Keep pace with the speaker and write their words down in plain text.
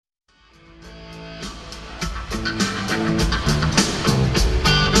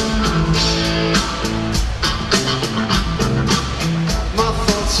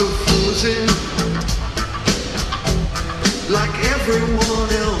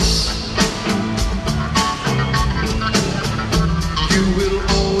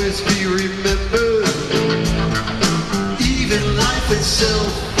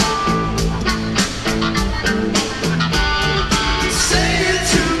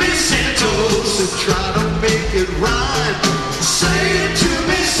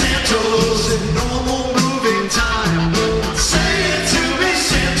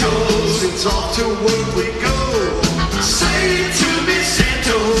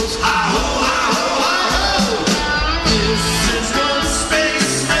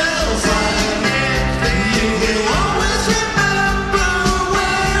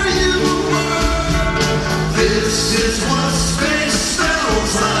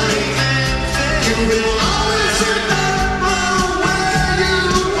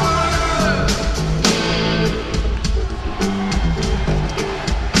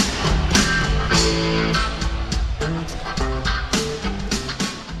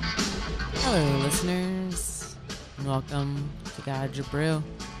listeners, and welcome to God Your Brew,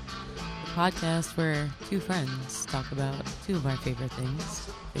 a podcast where two friends talk about two of our favorite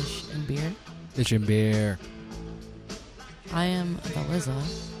things, fish and beer. Fish and beer. I am the Liza,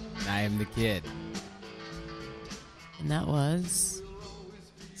 I am the kid. and that was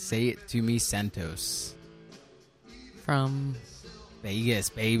Say it to me, Santos. from Vegas,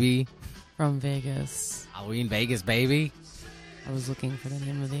 baby. Vegas. Halloween Vegas, baby. I was looking for the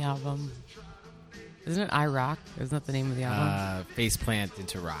name of the album. Isn't it I Rock? Isn't that the name of the album? Face plant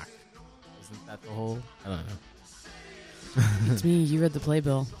into rock. Isn't that the whole? I don't know. It's me. You read the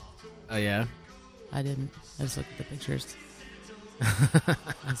playbill. Oh, yeah? I didn't. I just looked at the pictures.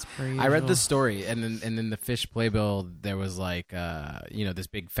 As per I read usual. the story, and in the Fish playbill, there was like, this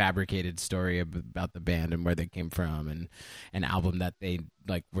big fabricated story about the band and where they came from, and an album that they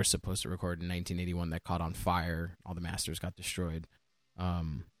were supposed to record in 1981 that caught on fire. All the masters got destroyed.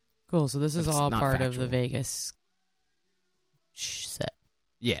 Cool. So this is It's all not part of factual. the Vegas set,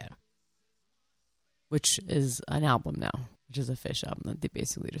 Yeah, which is an album now, which is a Fish album that they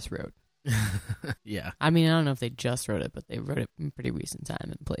basically just wrote. yeah. I mean, I don't know if they just wrote it, but they wrote it in pretty recent time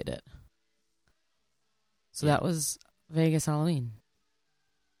and played it. So that was Vegas Halloween,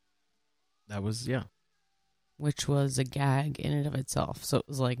 That was, yeah. which was a gag in and of itself. So it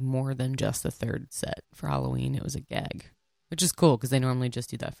was like more than just the third set for Halloween. It was a gag, which is cool because they normally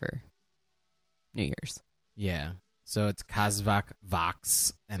just do that for New Year's. Yeah. So it's Kazvak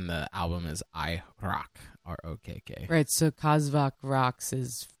Vox, and the album is I Rock, R-O-K-K. Right, so Kazvak Rocks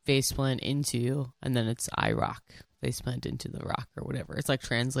is faceplant into, and then it's I Rock, faceplant into the rock or whatever. It's like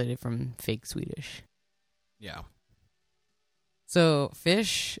translated from fake Swedish. Yeah. So,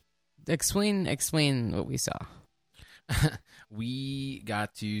 Fish, explain what we saw. We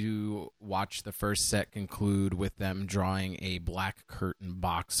got to watch the first set conclude with them drawing a black curtain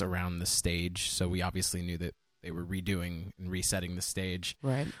box around the stage. So we obviously knew that they were redoing and resetting the stage.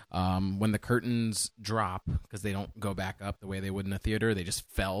 Right. When the curtains drop, because they don't go back up the way they would in a theater, they just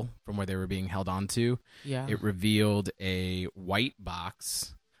fell from where they were being held onto. Yeah. It revealed a white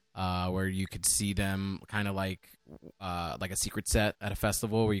box where you could see them kind of like a secret set at a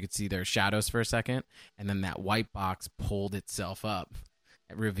festival where you could see their shadows for a second. And then that white box pulled itself up,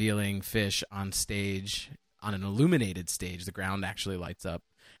 revealing Fish on stage, on an illuminated stage. The ground actually lights up,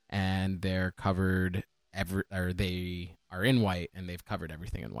 and they're covered... they are in white, and they've covered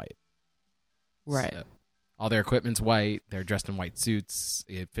everything in white. Right. So, all their equipment's white. They're dressed in white suits.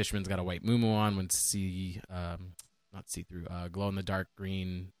 Fishman's got a white muumuu on. Not see-through, glow-in-the-dark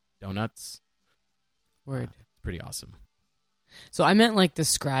green donuts. Word. Pretty awesome. So I meant like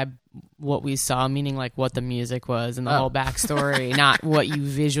describe what we saw, meaning like what the music was and the whole backstory, not what you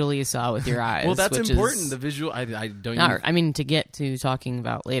visually saw with your eyes. Well, that's which important. is The visual, I don't. not, I mean, to get to talking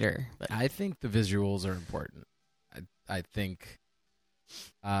about later. But I think the visuals are important. I think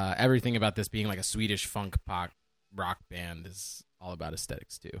everything about this being like a Swedish funk pop rock band is all about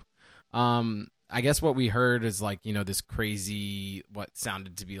aesthetics too. I guess what we heard is like, this crazy, what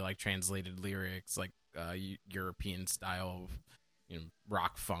sounded to be like translated lyrics, like European style,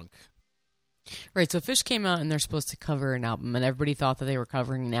 rock funk. right, so Fish came out and they're supposed to cover an album, and everybody thought that they were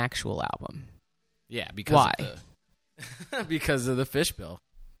covering an actual album. Yeah, because Why? Because of the Fish bill.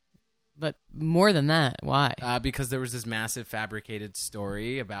 But more than that, why? Because there was this massive fabricated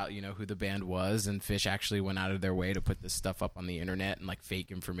story about, who the band was, and Fish actually went out of their way to put this stuff up on the internet and like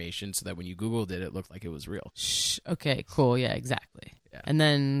fake information so that when you Googled it, it looked like it was real. Okay, cool. Yeah, exactly. Yeah. And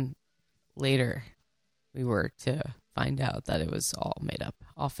then later, we were to find out that it was all made up,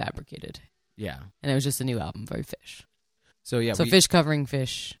 all fabricated. Yeah. And it was just a new album by Fish. So yeah. So Fish covering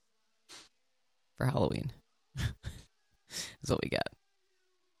Fish for Halloween. That's what we got.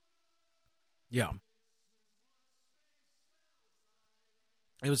 Yeah.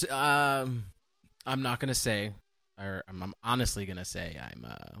 It was. I'm not gonna say, or I'm honestly gonna say, I'm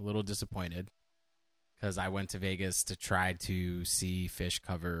a little disappointed because I went to Vegas to try to see Fish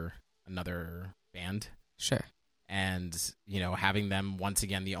cover another band. Sure. And, having them once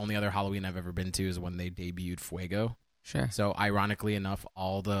again, the only other Halloween I've ever been to is when they debuted Fuego. Sure. So ironically enough,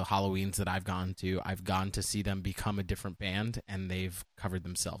 all the Halloweens that I've gone to see them become a different band, and they've covered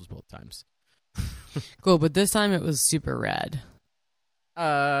themselves both times. Cool, but this time it was super rad.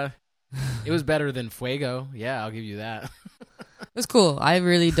 It was better than Fuego. Yeah, I'll give you that. It was cool. I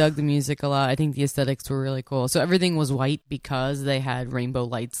really dug the music a lot. I think the aesthetics were really cool. So everything was white because they had rainbow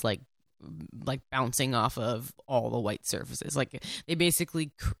lights like bouncing off of all the white surfaces. Like they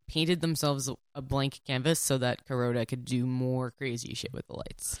basically painted themselves a blank canvas so that Kuroda could do more crazy shit with the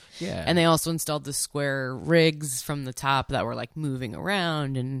lights. Yeah. And they also installed the square rigs from the top that were like moving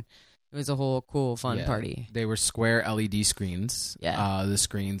around, and It was a whole cool, fun Yeah. party. They were square LED screens. Yeah. The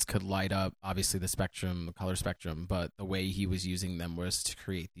screens could light up, obviously, the color spectrum, but the way he was using them was to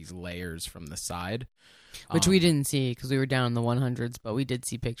create these layers from the side. Which we didn't see because we were down in the 100s, but we did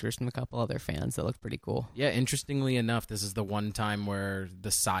see pictures from a couple other fans that looked pretty cool. Yeah, interestingly enough, this is the one time where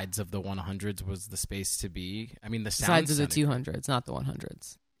the sides of the 100s was the space to be. I mean, the sound Sides of the 200s, not the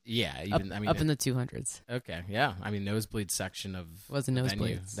 100s. Yeah, even Up in the 200s. Okay, yeah. I mean, nosebleed section of Was a the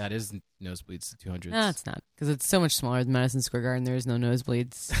venue. nosebleeds. That is nosebleeds to 200s. No, it's not because it's so much smaller than Madison Square Garden. There is no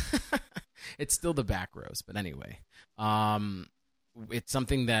nosebleeds. It's still the back rows, but anyway, it's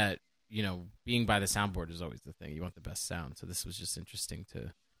something that, being by the soundboard is always the thing. You want the best sound, so this was just interesting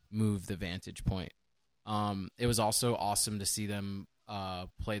to move the vantage point. It was also awesome to see them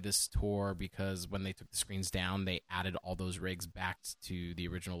play this tour because when they took the screens down, they added all those rigs back to the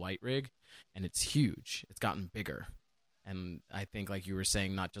original light rig, and it's huge. It's gotten bigger. And I think, like you were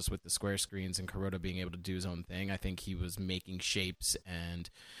saying, not just with the square screens and Kuroda being able to do his own thing, I think he was making shapes and,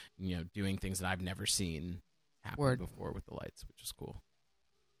 doing things that I've never seen happen before with the lights, which is cool.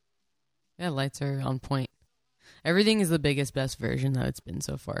 Yeah, lights are on point. Everything is the biggest, best version that it's been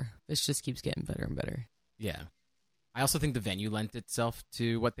so far. This just keeps getting better and better. Yeah. I also think the venue lent itself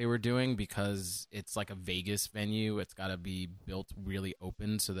to what they were doing because it's like a Vegas venue. It's got to be built really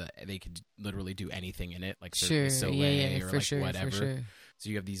open so that they could literally do anything in it, like Sure, Soleil or for like sure, whatever. for sure. So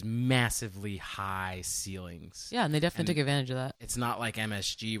you have these massively high ceilings. Yeah, and they definitely took advantage of that. It's not like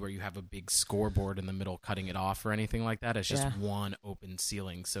MSG where you have a big scoreboard in the middle cutting it off or anything like that. It's just one open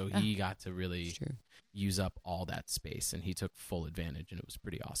ceiling. So he got to really use up all that space, and he took full advantage, and it was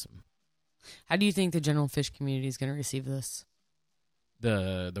pretty awesome. How do you think the general Phish community is going to receive this?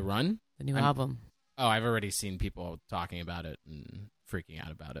 The run? The new album? Oh, I've already seen people talking about it and freaking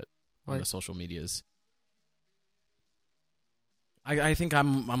out about it on the social medias. I think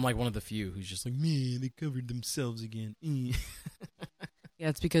I'm like one of the few who's just like, man, they covered themselves again. Yeah,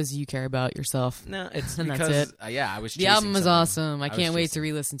 it's because you care about yourself. No, it's and because that's it. I was. The album is something. awesome. I can't wait to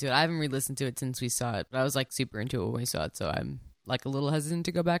re-listen to it. I haven't re-listened to it since we saw it, but I was like super into it when we saw it, so I'm like a little hesitant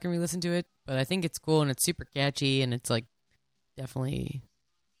to go back and re-listen to it. But I think it's cool and it's super catchy and it's like definitely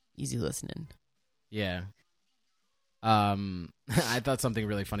easy listening. Yeah. I thought something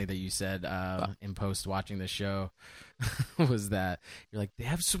really funny that you said in post watching the show was that you're like, they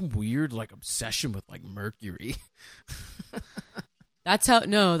have some weird like obsession with like Mercury. I was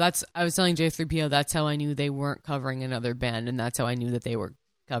telling J3PO that's how I knew they weren't covering another band, and that's how I knew that they were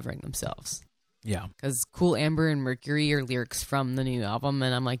covering themselves. Yeah. Because Cool Amber and Mercury are lyrics from the new album,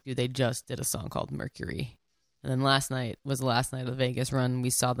 and I'm like, dude, they just did a song called Mercury. And then last night was the last night of the Vegas run.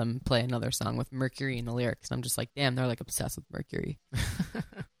 We saw them play another song with Mercury in the lyrics, and I'm just like, damn, they're like obsessed with Mercury.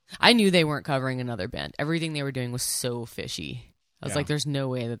 I knew they weren't covering another band. Everything they were doing was so fishy. I was like, there's no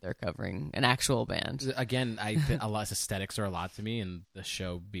way that they're covering an actual band. Again, a lot of aesthetics are a lot to me, and the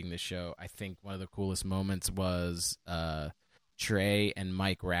show being the show, I think one of the coolest moments was Trey and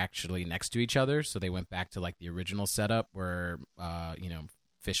Mike were actually next to each other, so they went back to like the original setup where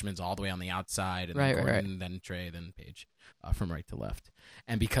Fishman's all the way on the outside, and then Gordon, then Trey, then Paige, from right to left.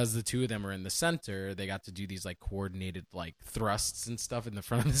 And because the two of them were in the center, they got to do these like coordinated like thrusts and stuff in the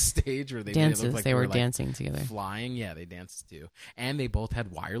front of the stage where they dances. Made it look like they were like, dancing together, flying. Yeah, they danced too, and they both had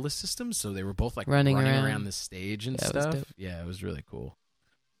wireless systems, so they were both like running around the stage and stuff. Yeah, it was really cool.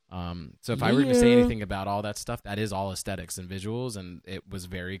 So if I were to say anything about all that stuff, that is all aesthetics and visuals, and it was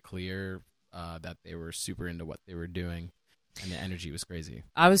very clear that they were super into what they were doing. And the energy was crazy.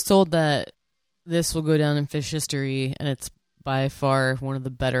 I was told that this will go down in Phish history, and it's by far one of the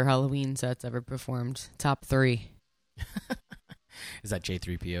better Halloween sets ever performed. Top 3. Is that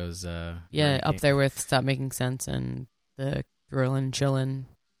J3PO's? Up there with Stop Making Sense and the Thrillin' Chillin',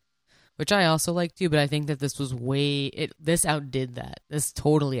 which I also like too. But I think that this was this outdid that. This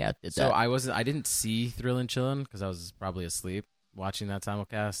totally outdid that. So I didn't see Thrillin' Chillin' because I was probably asleep watching that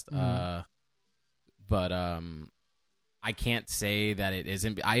simulcast. Mm-hmm. But I can't say that it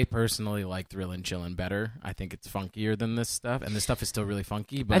isn't. I personally like Thrillin' Chillin' better. I think it's funkier than this stuff, and this stuff is still really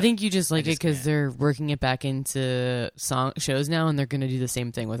funky. But I think you just like it because they're working it back into shows now, and they're going to do the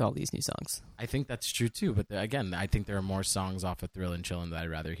same thing with all these new songs. I think that's true too. But again, I think there are more songs off of Thrillin' Chillin' that I'd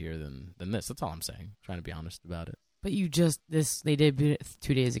rather hear than this. That's all I'm saying. Trying to be honest about it. But they did it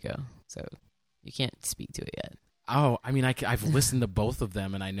 2 days ago, so you can't speak to it yet. Oh, I mean, I've listened to both of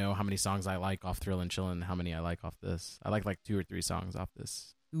them, and I know how many songs I like off Thrillin' Chillin' and how many I like off this. I like 2 or 3 songs off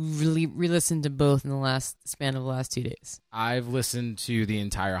this. Really re-listened to both in the span of the last 2 days. I've listened to the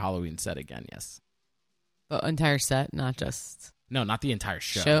entire Halloween set again, yes. The entire set, not just... No, not the entire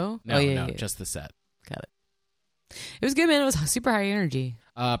show. Show? No, just the set. Got it. It was good, man. It was super high energy.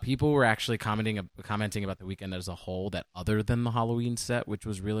 People were actually commenting about the weekend as a whole, that other than the Halloween set, which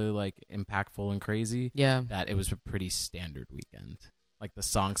was really like impactful and crazy, Yeah. that it was a pretty standard weekend. Like the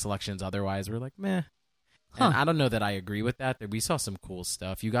song selections otherwise were like meh. Huh. And I don't know that I agree with that. We saw some cool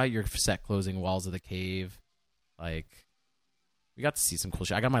stuff. You got your set closing Walls of the Cave. Like, we got to see some cool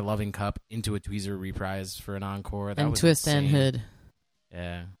shit. I got my Loving Cup Into a Tweezer reprise for an encore. That And was Twist insane. and Hood.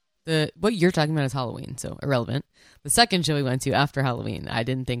 Yeah. What you're talking about is Halloween, so irrelevant. The second show we went to after Halloween, I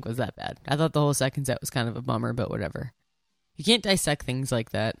didn't think was that bad. I thought the whole second set was kind of a bummer, but whatever. You can't dissect things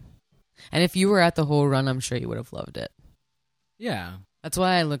like that. And if you were at the whole run, I'm sure you would have loved it. Yeah. That's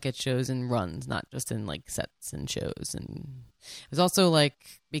why I look at shows in runs, not just in like sets and shows. And it was also like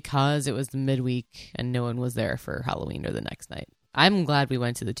because it was the midweek and no one was there for Halloween or the next night. I'm glad we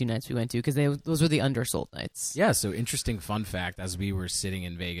went to the 2 nights we went to because those were the undersold nights. Yeah, so interesting fun fact, as we were sitting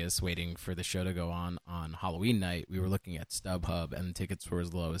in Vegas waiting for the show to go on Halloween night, we were looking at StubHub and tickets were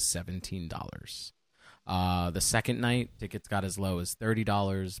as low as $17. The second night, tickets got as low as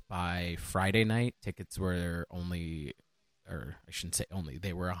 $30. By Friday night, tickets were only, or I shouldn't say only,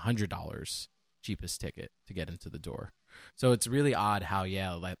 they were $100 cheapest ticket to get into the door. So it's really odd how,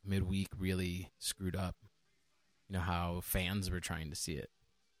 that midweek really screwed up. You know, how fans were trying to see it.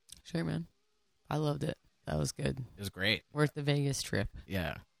 Sure, man. I loved it. That was good. It was great. Worth the Vegas trip.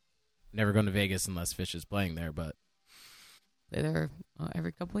 Yeah. Never going to Vegas unless Fish is playing there, but They're there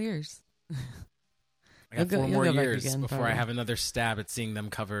every couple of years. I got 4 you'll more go back years again, before probably. I have another stab at seeing them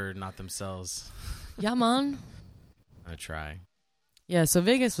cover Not Themselves. Yeah, man. I try. Yeah, so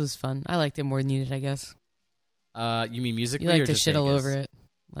Vegas was fun. I liked it more than you did, I guess. You mean musically You like or to just shit all Vegas? over it,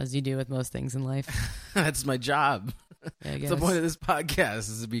 as you do with most things in life. That's my job. Yeah, I That's guess. the point of this podcast,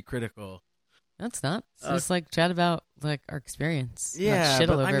 is to be critical. That's not. It's just like chat about like our experience. not Yeah, shit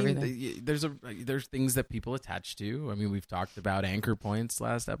all but over I mean, everything. there's things that people attach to. I mean, we've talked about anchor points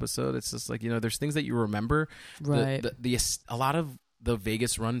last episode. It's just like, there's things that you remember. Right. A lot of the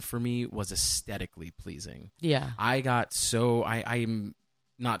Vegas run for me was aesthetically pleasing. Yeah. I'm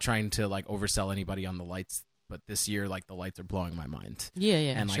not trying to like oversell anybody on the lights, but this year, like, the lights are blowing my mind. Yeah,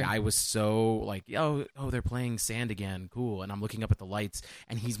 yeah. And like sure. I was so like, oh, they're playing Sand again, cool. And I'm looking up at the lights,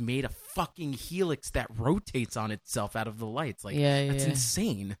 and he's made a fucking helix that rotates on itself out of the lights. Like, Yeah, that's yeah.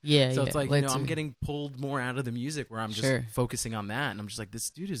 insane. Yeah, So yeah. it's like, Lights I'm are- getting pulled more out of the music, where I'm just Sure. focusing on that, and I'm just like, this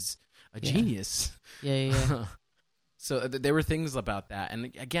dude is a Yeah. genius. Yeah, yeah, yeah. So there were things about that, and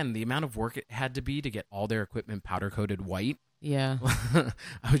again, the amount of work it had to be to get all their equipment powder coated white. Yeah.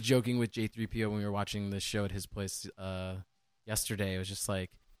 I was joking with J3PO when we were watching the show at his place yesterday. It was just like,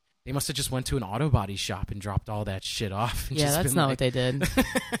 they must have just went to an auto body shop and dropped all that shit off. And Yeah, just that's been not like, what they did.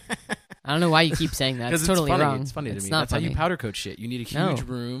 I don't know why you keep saying that. It's 'Cause totally funny. wrong. It's funny to It's me. not That's how funny. you powder coat shit. You need a No. huge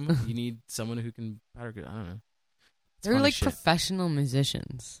room. You need someone who can powder coat. I don't know. It's They're funny like shit. professional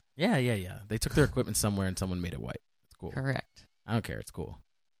musicians. Yeah. They took their equipment somewhere and someone made it white. It's cool. Correct. I don't care. It's cool.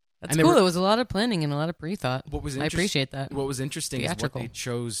 That's And they cool. were- There was a lot of planning and a lot of pre-thought. What was I appreciate that. What was interesting is what Theatrical. they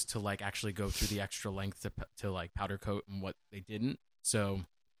chose to like actually go through the extra length to like powder coat, and what they didn't. So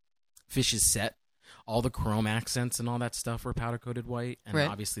Fish's set, all the chrome accents and all that stuff were powder coated white, and Right.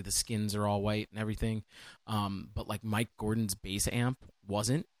 obviously the skins are all white and everything. But like Mike Gordon's bass amp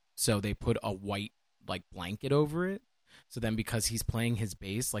wasn't, so they put a white like blanket over it. So then, because he's playing his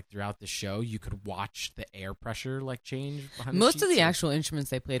bass like throughout the show, you could watch the air pressure like change behind Most the of the sheets. actual instruments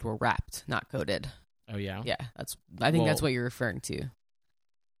they played were wrapped, not coated. Oh yeah. Yeah, I think that's Well- what you're referring to.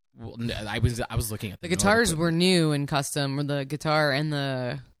 Well, no, I was looking at The note guitars were equipment. new and custom. Or the guitar and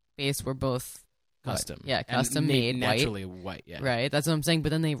the bass were both what? Custom. Yeah, And custom made white. naturally white. Yeah. Right, that's what I'm saying.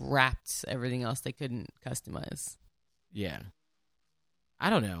 But then they wrapped everything else they couldn't customize. Yeah. I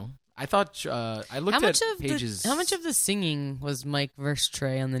don't know. I thought I looked at pages. How much of the singing was Mike versus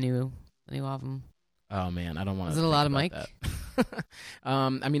Trey on the new album? Oh man, I don't want to. Was it a lot of Mike?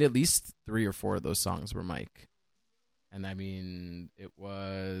 I mean, at least 3 or 4 of those songs were Mike, and I mean, it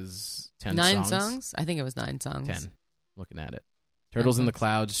was 10 9 songs? I think it was 9 songs. 10. Looking at it. Turtles in the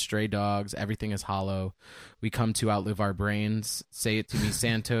Clouds, Stray Dogs, Everything is Hollow, We Come to Outlive Our Brains, Say It to Me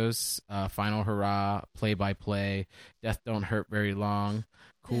Santos, Final Hurrah, Play by Play, Death Don't Hurt Very Long,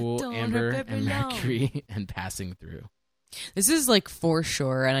 Cool, Don't Amber, Hurt Very and Long. Mercury, and Passing Through. This is like for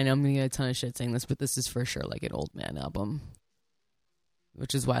sure, and I know I'm gonna get a ton of shit saying this, but this is for sure like an old man album.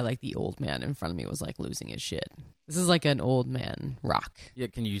 Which is why like the old man in front of me was like losing his shit. This is like an old man rock. Yeah,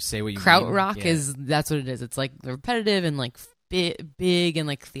 can you say what you Kraut mean? rock Yeah. that's what it is. It's like repetitive and like big and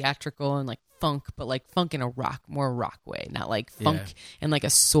like theatrical and like funk, but like funk in a more rock way, not like funk in like a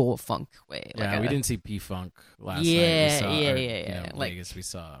soul funk way. Yeah, like we a- didn't see P-Funk last Yeah, night. We saw, yeah. You know, Like- Vegas, we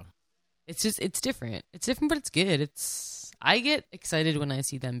saw. It's different. It's different, but it's good. I get excited when I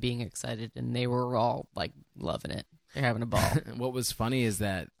see them being excited, and they were all like loving it. They're having a ball. What was funny is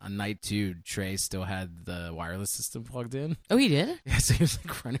that on night 2, Trey still had the wireless system plugged in. Oh, he did? Yeah, so he was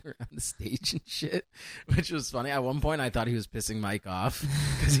like running around the stage and shit, which was funny. At one point, I thought he was pissing Mike off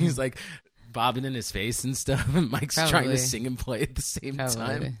because he was like bobbing in his face and stuff, and Mike's trying to sing and play at the same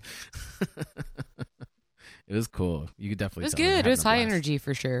time. It was cool. You could definitely. It was good. It was high energy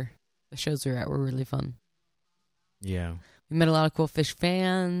for sure. The shows we were at were really fun. Yeah. We met a lot of cool Phish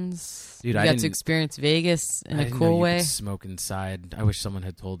fans. Dude, we got to experience Vegas in a cool way. Smoke inside. I wish someone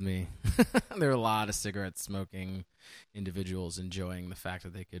had told me. There were a lot of cigarette smoking individuals enjoying the fact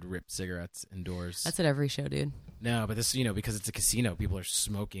that they could rip cigarettes indoors. That's at every show, dude. No, but this, because it's a casino, people are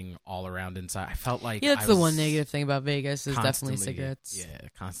smoking all around inside. I felt like that's the one negative thing about Vegas is definitely cigarettes. Yeah,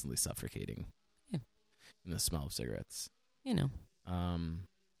 constantly suffocating. Yeah. And the smell of cigarettes.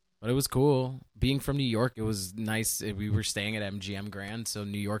 But it was cool. Being from New York, it was nice. We were staying at MGM Grand, so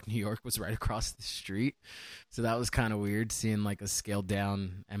New York was right across the street. So that was kind of weird, seeing like a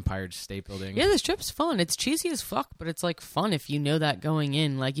scaled-down Empire State Building. Yeah, this trip's fun. It's cheesy as fuck, but it's like fun if you know that going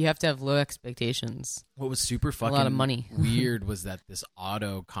in. Like, you have to have low expectations. What was super fucking a lot of money. weird was that this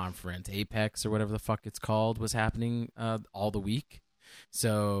auto conference, Apex or whatever the fuck it's called, was happening all the week.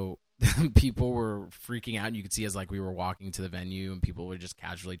 So people were freaking out, and you could see as like we were walking to the venue, and people were just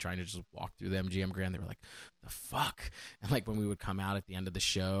casually trying to just walk through the MGM Grand. They were like, "The fuck!" And like when we would come out at the end of the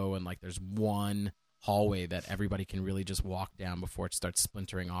show, and like there's one hallway that everybody can really just walk down before it starts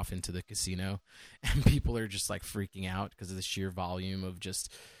splintering off into the casino, and people are just like freaking out because of the sheer volume of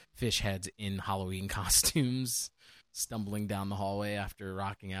just Phish heads in Halloween costumes stumbling down the hallway after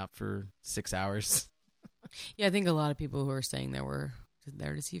rocking out for 6 hours. Yeah, I think a lot of people who were staying there were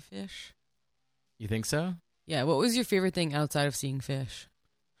there to see Phish. You think so? Yeah. What was your favorite thing outside of seeing Phish?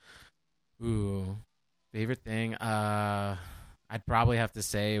 Ooh, favorite thing? I'd probably have to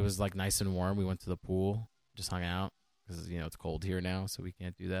say it was like nice and warm. We went to the pool, just hung out because it's cold here now, so we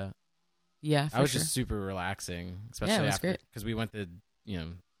can't do that. Yeah, I was just super relaxing, especially after because we went to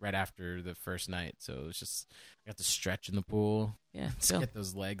right after the first night, so it was just I got to stretch in the pool. Yeah, get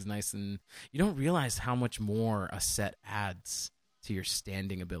those legs nice, and you don't realize how much more a set adds to your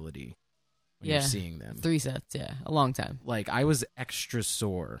standing ability when you're seeing them. 3 sets, yeah, a long time. Like I was extra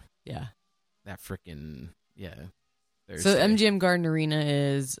sore. Yeah, that freaking Thursday. So MGM Garden Arena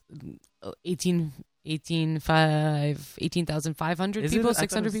is 18,500 people,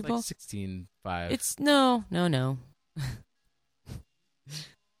 600 people. Like 16,500. It's no.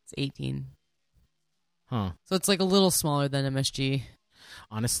 It's 18. Huh. So it's like a little smaller than MSG.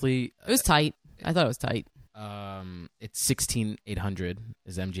 Honestly, it was tight. I thought it was tight. It's 16,800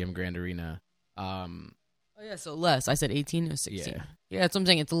 is MGM Grand Arena. Oh yeah, so less. I said 18. It was 16. Yeah, that's what I'm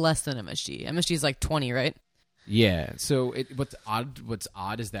saying. It's less than MSG. MSG is like 20, right? Yeah. So what's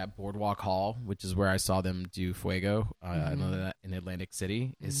odd is that Boardwalk Hall, which is where I saw them do Fuego in Atlantic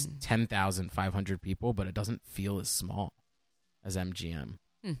City, is 10,500 people, but it doesn't feel as small as MGM.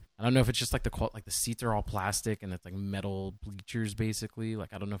 I don't know if it's just like the seats are all plastic and it's like metal bleachers basically.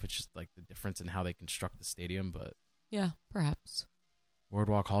 Like I don't know if it's just like the difference in how they construct the stadium, but yeah, perhaps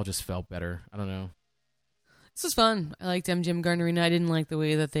Boardwalk Hall just felt better. I don't know. This was fun. I liked MGM Garden Arena. I didn't like the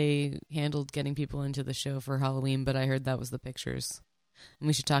way that they handled getting people into the show for Halloween, but I heard that was the pictures. And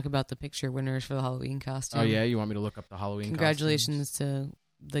we should talk about the picture winners for the Halloween costume. Oh yeah, you want me to look up the Halloween? Congratulations to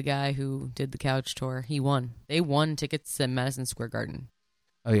the guy who did the couch tour. He won. They won tickets at Madison Square Garden.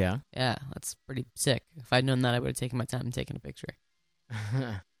 Oh, yeah? Yeah, that's pretty sick. If I'd known that, I would have taken my time and taken a picture.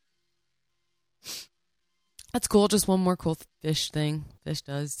 That's cool. Just one more cool Phish thing Phish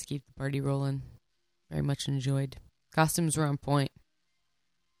does to keep the party rolling. Very much enjoyed. Costumes were on point.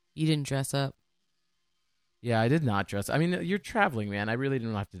 You didn't dress up. Yeah, I did not dress. I mean, you're traveling, man. I really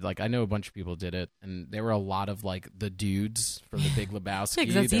didn't have to, I know a bunch of people did it, and there were a lot of, the dudes from the Big Lebowski. Yeah,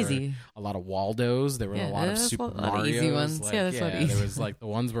 'cause that's easy. A lot of Waldos. There were a lot of Super Marios. Easy ones. That's what easy. There was, the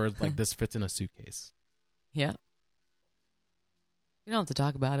ones where, this fits in a suitcase. Yeah. You don't have to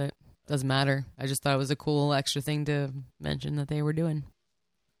talk about it. Doesn't matter. I just thought it was a cool extra thing to mention that they were doing.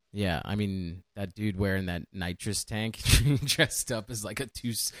 Yeah, I mean, that dude wearing that nitrous tank dressed up as a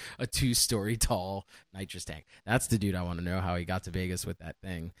 2-story tall nitrous tank. That's the dude I want to know how he got to Vegas with that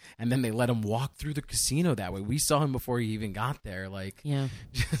thing. And then they let him walk through the casino that way. We saw him before he even got there,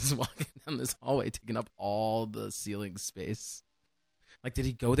 just walking down this hallway, taking up all the ceiling space. Did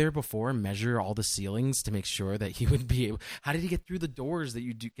he go there before and measure all the ceilings to make sure that he would be able... How did he get through the doors that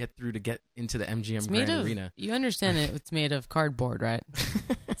you do get through to get into the MGM Grand Arena? You understand it's made of cardboard, right?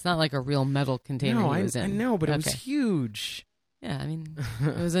 It's not like a real metal container he was in. I know, but it was huge. Yeah, I mean,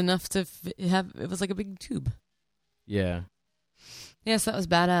 it was enough to have... It was like a big tube. Yeah. Yes, that was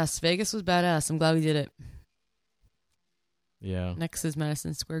badass. Vegas was badass. I'm glad we did it. Yeah. Next is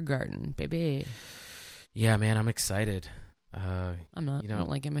Madison Square Garden, baby. Yeah, man, I'm excited. I'm not. You know, I don't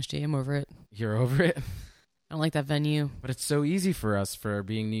like MSG. I'm over it. You're over it? I don't like that venue. But it's so easy for us for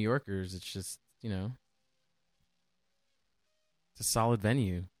being New Yorkers. It's just, it's a solid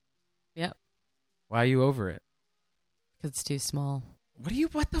venue. Yep. Why are you over it? Because it's too small.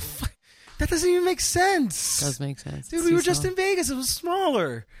 What the fuck? That doesn't even make sense. It does make sense. Dude, It's we too were just small. in Vegas. It was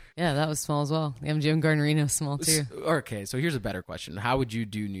smaller. Yeah, that was small as well. The MGM Garden Arena was small too. Okay, so here's a better question. How would you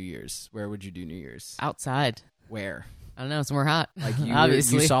do New Year's? Where would you do New Year's? Outside. Where? I don't know. It's more hot. Like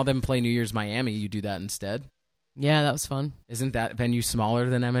obviously. you saw them play New Year's Miami. You do that instead? Yeah, that was fun. Isn't that venue smaller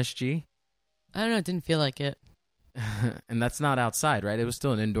than MSG? I don't know. It didn't feel like it. And that's not outside, right? It was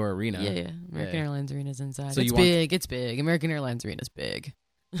still an indoor arena. Yeah. American Yeah. Airlines Arena's inside. So It's you want- big. It's big. American Airlines Arena's big.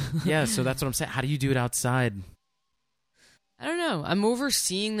 Yeah, so that's what I'm saying. How do you do it outside? I don't know. I'm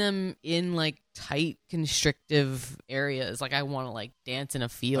overseeing them in like tight, constrictive areas. Like I want to like dance in a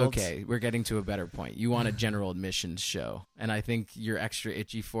field. Okay, we're getting to a better point. You want a general admissions show, and I think you're extra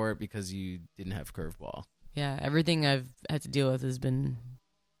itchy for it because you didn't have curveball. Yeah. Everything I've had to deal with has been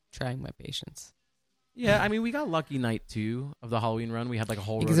trying my patience. Yeah, I mean, we got lucky night 2 of the Halloween run. We had like a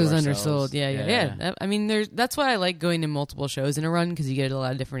whole Because row it was to undersold. ourselves. Yeah. I mean, that's why I like going to multiple shows in a run because you get a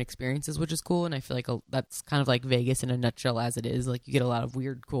lot of different experiences, which is cool. And I feel like that's kind of like Vegas in a nutshell as it is. Like you get a lot of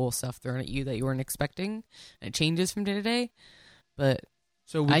weird, cool stuff thrown at you that you weren't expecting, and it changes from day to day. But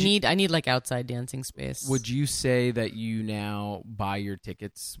So I need like outside dancing space. Would you say that you now buy your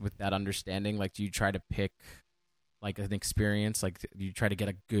tickets with that understanding? Like, do you try to pick like an experience? Like, do you try to get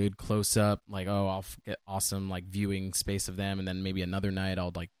a good close up? Like, oh, I'll get awesome like viewing space of them, and then maybe another night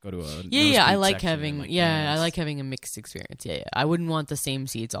I'll like go to a Yeah. I nosebleed like section having. and, like, I dance. like having a mixed experience. Yeah. I wouldn't want the same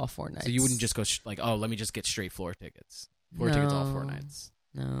seats all 4 nights. So you wouldn't just go like, oh, let me just get straight floor tickets. Floor tickets all 4 No. nights.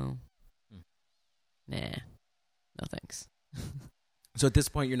 No. Hmm. Nah. No thanks. So at this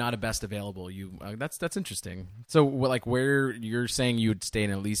point, you're not a best available. You that's interesting. So like, where you're saying you would stay in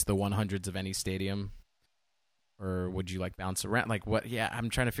at least the 100s of any stadium, or would you like bounce around? Like what? Yeah, I'm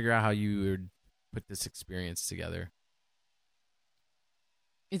trying to figure out how you would put this experience together.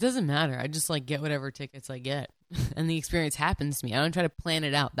 It doesn't matter. I just like get whatever tickets I get, and the experience happens to me. I don't try to plan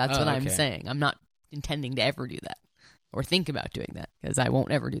it out. That's Oh, what I'm okay. saying. I'm not intending to ever do that or think about doing that because I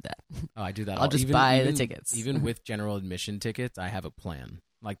won't ever do that. Oh, I do that. I'll just buy the tickets. Even with general admission tickets, I have a plan.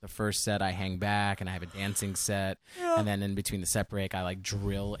 Like the first set, I hang back and I have a dancing set, and then in between the set break, I like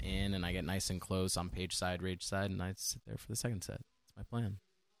drill in and I get nice and close on page side, rage side, and I sit there for the second set. That's my plan.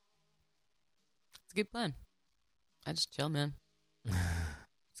 It's a good plan. I just chill, man.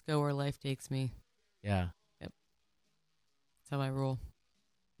 Let's go where life takes me. Yeah, That's how I roll.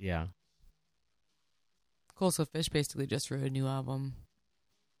 yeah. Cool. So Fish basically just wrote a new album.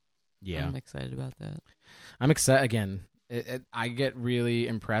 Yeah, I'm excited about that. I'm excited again. I get really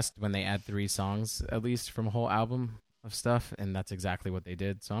impressed when they add 3 songs at least from a whole album of stuff, and that's exactly what they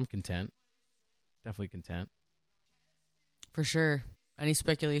did. So I'm content. Definitely content. For sure. Any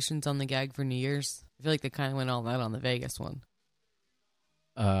speculations on the gag for New Year's? I feel like they kind of went all out on the Vegas one.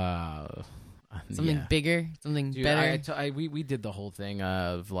 Something yeah. bigger, something Dude, better. we did the whole thing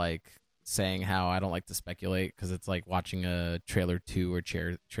of like saying how I don't like to speculate because it's like watching a trailer 2 or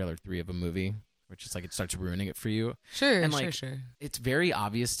trailer 3 of a movie, which is like it starts ruining it for you. Sure, and, like, sure. It's very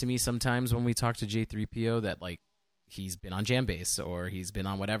obvious to me sometimes when we talk to J3PO that like he's been on Jambase or he's been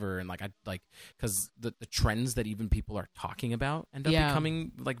on whatever, and like I like because the trends that even people are talking about end up Yeah.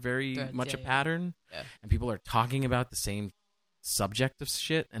 becoming like very Threads, much yeah, a yeah. pattern, Yeah. and people are talking about the same subject of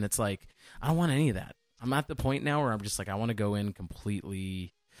shit, and it's like I don't want any of that. I'm at the point now where I'm just like I want to go in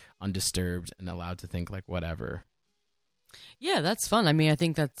completely undisturbed and allowed to think like whatever. Yeah, that's fun. I mean, I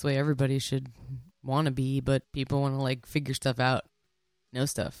think that's the way everybody should want to be, but people want to like figure stuff out, know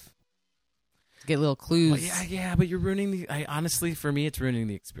stuff, get little clues. Well, yeah, but you're ruining the. Honestly, for me, it's ruining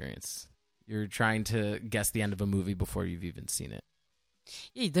the experience. You're trying to guess the end of a movie before you've even seen it.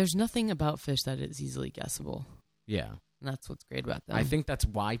 Yeah, there's nothing about Fish that is easily guessable, Yeah, and that's what's great about them. I think that's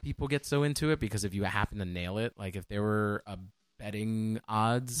why people get so into it, because if you happen to nail it, like if there were a betting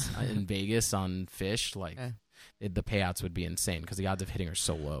odds in Vegas on Fish, like Okay. the payouts would be insane because the odds of hitting are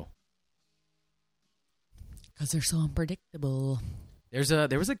so low. because they're so unpredictable. There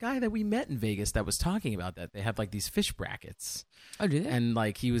was a guy that we met in Vegas that was talking about that. They had like these Fish brackets, Oh, do they? and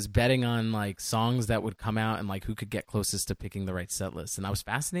like he was betting on like songs that would come out and like who could get closest to picking the right set list. And I was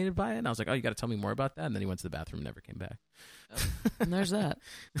fascinated by it. And I was like, oh, you got to tell me more about that. And then he went to the bathroom and never came back. And there's that.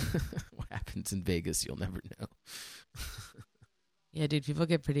 What happens in Vegas, you'll never know. Yeah, dude, people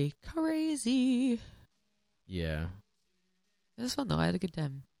get pretty crazy. Yeah. It was fun though. I had a good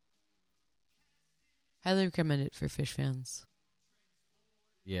time. Highly recommend it for Fish fans.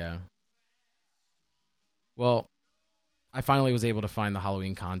 Yeah. Well, I finally was able to find the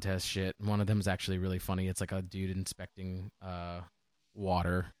Halloween contest shit. One of them is actually really funny. It's like a dude inspecting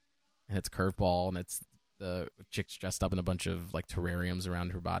water, and it's curveball, and it's the chick's dressed up in a bunch of like terrariums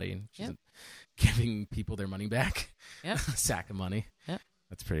around her body, and she's giving people their money back. Yep. A sack of money. Yep.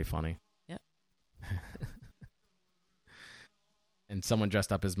 That's pretty funny. Yep. And someone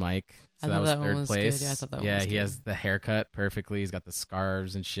dressed up as Mike. So I that thought was that one third was place. good. Yeah, I thought that one yeah, was he good. has the haircut perfectly. He's got the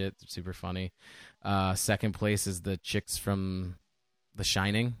scarves and shit. Super funny. Second place is the chicks from The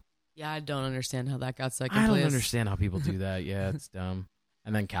Shining. Yeah, I don't understand how that got second I place. don't understand how people do that. Yeah, it's dumb.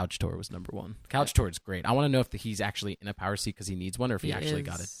 And then Couch Tour was number one. Couch Tour is great. I want to know if he's actually in a power seat because he needs one, or if he actually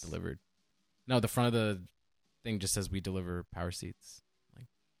got it delivered. No, the front of the thing just says we deliver power seats.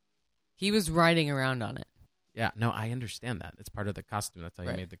 He was riding around on it. Yeah, no, I understand that. It's part of the costume. That's how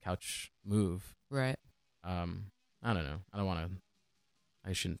you made the couch move. Right. I don't know. I don't want to.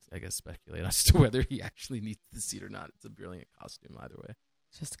 I shouldn't, I guess, speculate as to whether he actually needs the seat or not. It's a brilliant costume either way.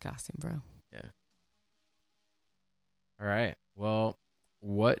 It's just a costume, bro. Yeah. All right. Well,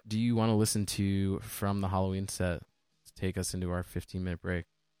 what do you want to listen to from the Halloween set to take us into our 15-minute break?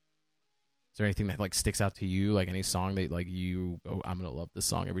 Is there anything that like sticks out to you? Like any song that like you go, I'm going to love this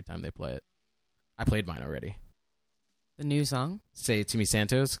song every time they play it? I played mine already. The new song? Say It To Me,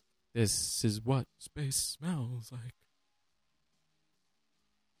 Santos. This is what space smells like.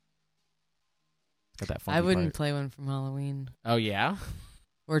 Got that funky I wouldn't part. play one from Halloween. Oh, yeah?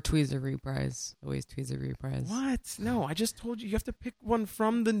 Or Tweezer Reprise. Always Tweezer Reprise. What? No, I just told you have to pick one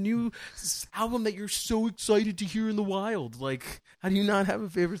from the new album that you're so excited to hear in the wild. Like, how do you not have a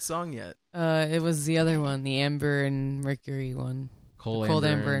favorite song yet? It was the other one, the Amber and Mercury one. Cold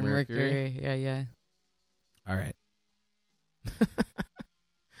Amber and Mercury. Yeah. All right.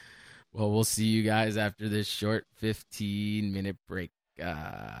 Well, we'll see you guys after this short 15-minute break.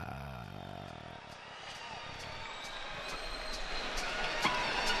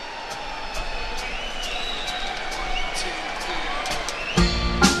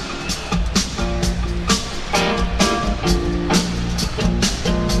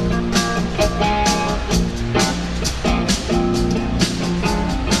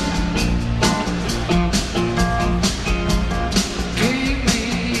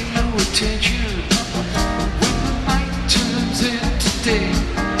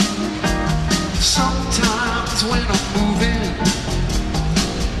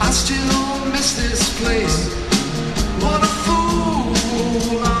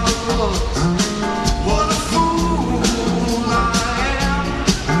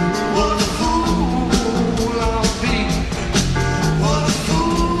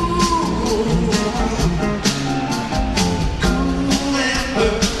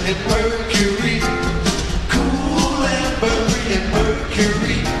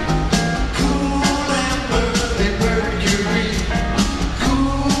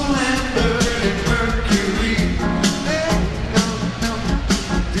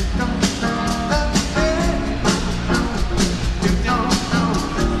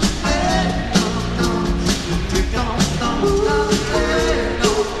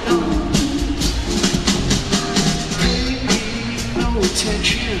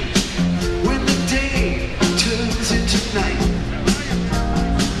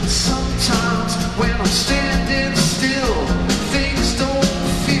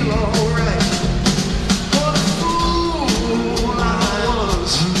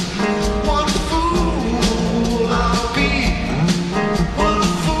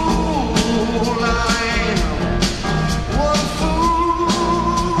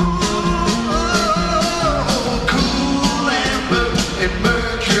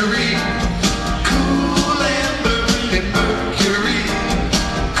 Mercury.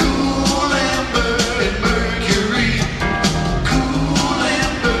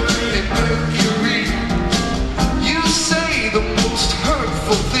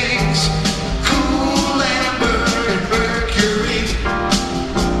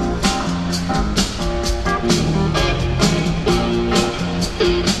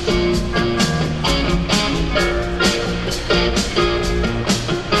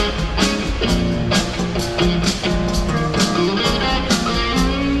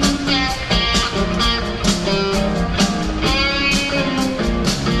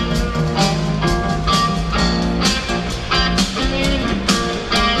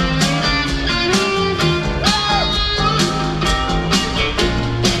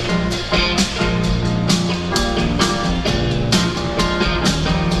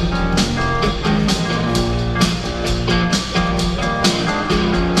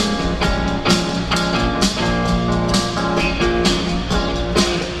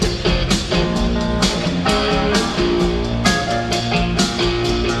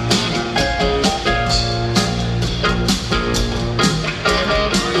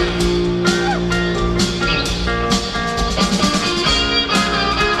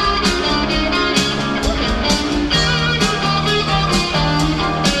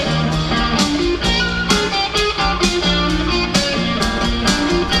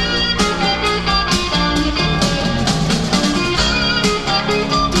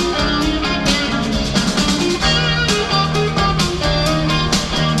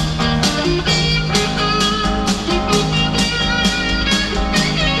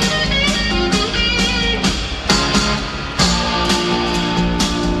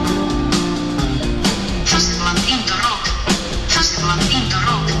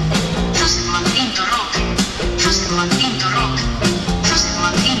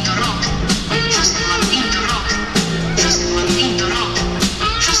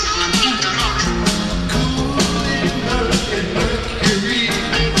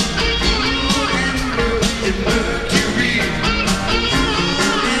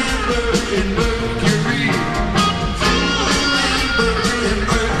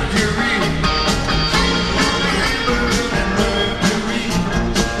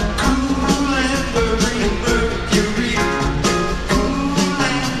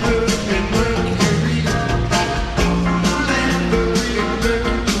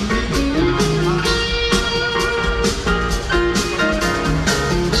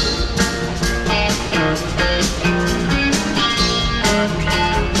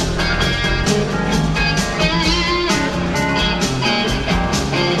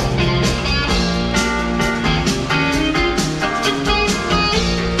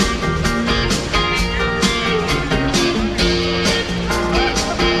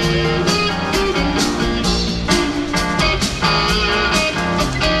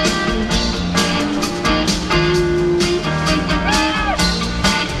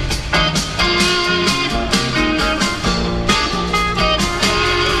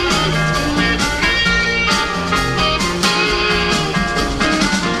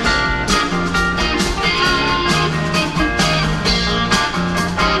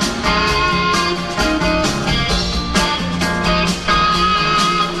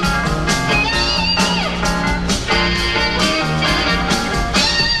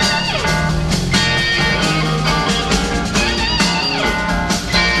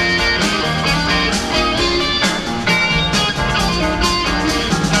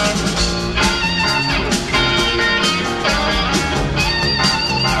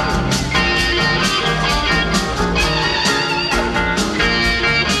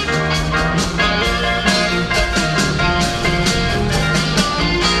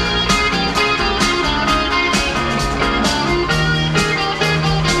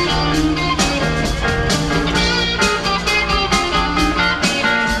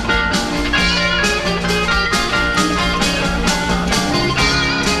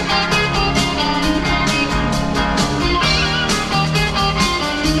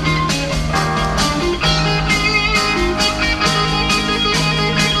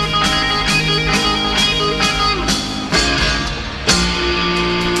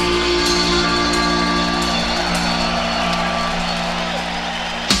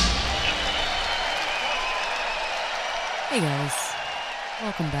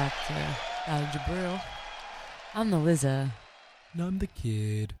 Welcome back to Al Jabril. I'm the Liza. And I'm the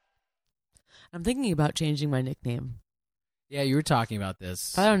kid. I'm thinking about changing my nickname. Yeah, you were talking about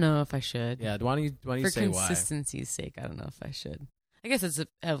this. I don't know if I should. Yeah, why don't you say why? For consistency's sake, I don't know if I should. I guess it's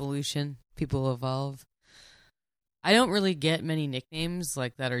evolution. People evolve. I don't really get many nicknames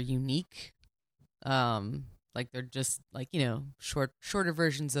like that are unique. Like they're just like, you know, shorter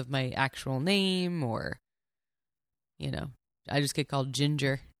versions of my actual name, or, you know, I just get called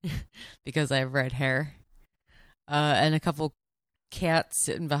Ginger because I have red hair. And a couple cats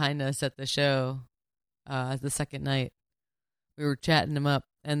sitting behind us at the show the second night. We were chatting them up,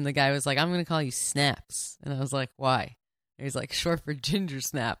 and the guy was like, I'm going to call you Snaps. And I was like, why? And he's like, short for Ginger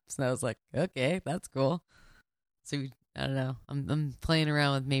Snaps. And I was like, okay, that's cool. So, I don't know. I'm playing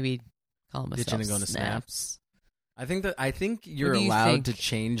around with maybe calling myself Ditching and going to Snaps. I think you're do you allowed think? to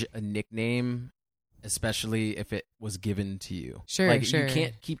change a nickname, especially if it was given to you. Sure, like, sure. you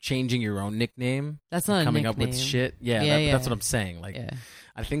can't keep changing your own nickname. That's not a coming nickname. up with shit. Yeah, Yeah, that's yeah. what I'm saying. Like, Yeah.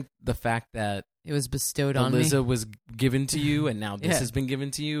 I think the fact that It was bestowed the on me. Liza was given to you, and now this Yeah. has been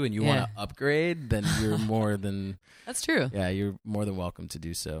given to you, and you Yeah. want to upgrade, then you're more than That's true. you're more than welcome to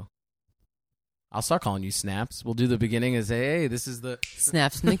do so. I'll start calling you Snaps. We'll do the beginning and say, hey, this is the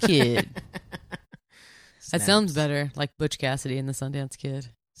Snaps and the Kid. That sounds Snaps. better, like Butch Cassidy and the Sundance Kid.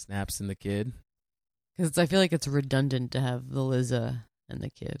 Snaps and the Kid. Because I feel like it's redundant to have the Liza and the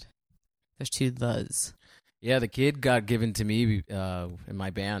Kid. There's two thes. Yeah, the Kid got given to me in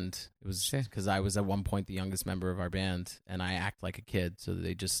my band. It was Sure. because I was at one point the youngest member of our band, and I act like a kid, so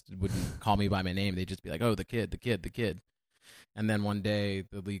they just wouldn't call me by my name. They'd just be like, oh, the Kid, the Kid, the Kid. And then one day,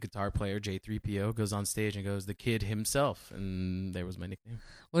 the lead guitar player, J3PO, goes on stage and goes, the Kid himself, and there was my nickname.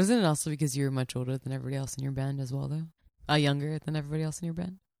 Wasn't it also because you were much older than everybody else in your band as well, though? Younger than everybody else in your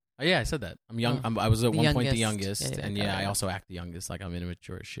band? Oh, yeah, I said that. I'm young. Oh. I was at The one point the youngest. youngest, Yeah, and got yeah, it. I also act the youngest, like I'm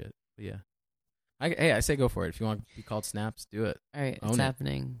immature as shit. But yeah. I say go for it. If you want to be called Snaps, do it. All right, Own it's it.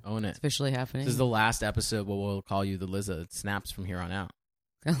 happening. Own It's it. officially happening. This is the last episode where we'll call you the Liza. It Snaps from here on out.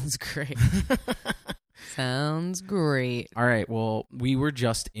 Sounds great. Sounds great. All right. Well, we were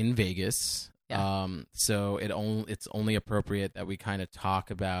just in Vegas. Yeah. So it's only appropriate that we kind of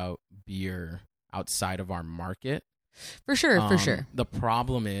talk about beer outside of our market. For sure, for sure. The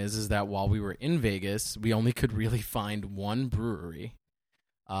problem is that while we were in Vegas, we only could really find one brewery.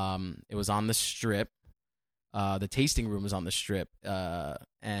 It was on the Strip. The tasting room was on the Strip.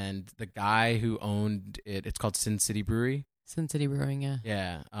 And the guy who owned it, it's called Sin City Brewery. Sin City Brewing, yeah.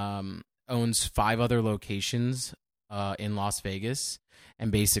 Yeah. Owns 5 other locations in Las Vegas,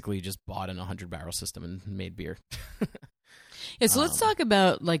 and basically just bought an 100-barrel system and made beer. Yeah, so let's talk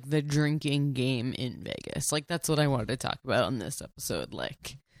about, like, the drinking game in Vegas. Like, that's what I wanted to talk about on this episode.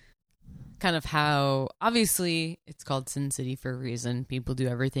 Like, kind of how, obviously, it's called Sin City for a reason. People do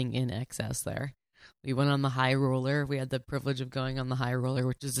everything in excess there. We went on the high roller. We had the privilege of going on the high roller,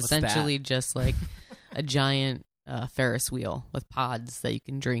 which is What's essentially just like a giant Ferris wheel with pods that you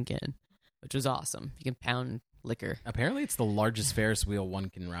can drink in, which was awesome. You can pound liquor. Apparently, it's the largest Ferris wheel one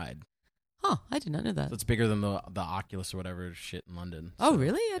can ride. Oh, I did not know that. So it's bigger than the Oculus or whatever shit in London. Oh, So,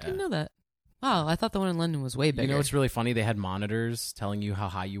 really? I didn't know that. Wow, I thought the one in London was way bigger. You know what's really funny? They had monitors telling you how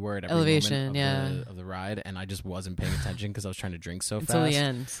high you were at every Elevation, moment of the ride, and I just wasn't paying attention because I was trying to drink so until fast. the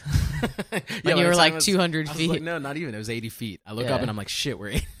end. Yeah, When you by were the like time 200 I was feet. like, no, not even. It was 80 feet. I look Yeah. up and I'm like, shit, we're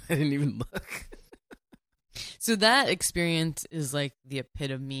 80. I didn't even look. So that experience is like the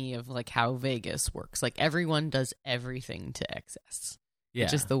epitome of like how Vegas works. Like everyone does everything to excess. Yeah.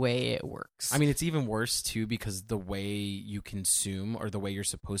 Just the way it works. I mean, it's even worse, too, because the way you consume or the way you're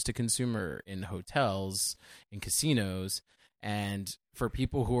supposed to consume are in hotels, in casinos. And for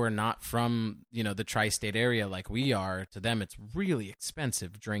people who are not from, the tri-state area like we are, to them, it's really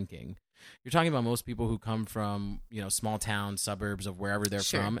expensive drinking. You're talking about most people who come from, small town suburbs of wherever they're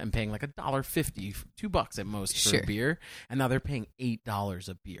Sure. from and paying like $1.50, $2 at most for Sure. a beer. And now they're paying $8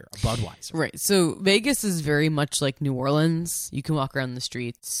 a beer, a Budweiser. Right. So Vegas is very much like New Orleans. You can walk around the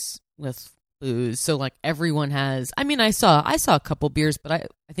streets with booze. So like everyone has, I mean, I saw a couple beers, but I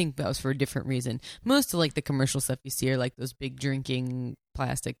think that was for a different reason. Most of like the commercial stuff you see are like those big drinking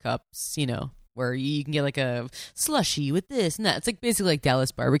plastic cups, where you can get like a slushy with this and that. It's like basically like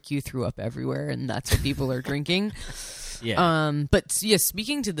Dallas barbecue threw up everywhere, and that's what people are drinking. Yeah. But yeah,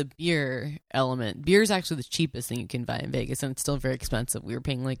 speaking to the beer element, beer is actually the cheapest thing you can buy in Vegas, and it's still very expensive. We were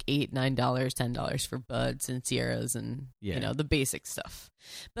paying like $8, $9, $10 for Buds and Sierras and the basic stuff.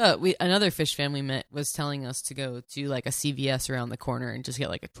 But another fish family was telling us to go to like a CVS around the corner and just get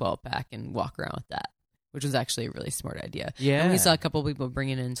like a 12-pack and walk around with that, which was actually a really smart idea. Yeah. And we saw a couple people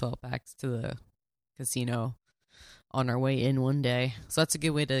bringing in 12-packs to the casino on our way in one day. So that's a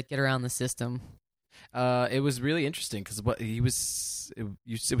good way to get around the system. It was really interesting because it was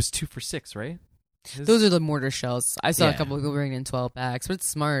 2 for $6, right? Those are the mortar shells. I saw a Yeah. couple people bring in 12 packs, but it's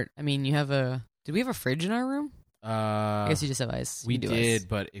smart. I mean, you have did we have a fridge in our room? I guess you just have ice. We You do did, ice.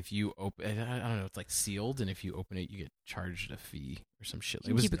 but if you open, I don't know, it's like sealed, and if you open it, you get charged a fee or some shit.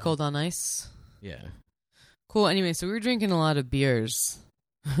 You can keep it dumb. cold on ice. Yeah. Cool. Anyway, so we were drinking a lot of beers.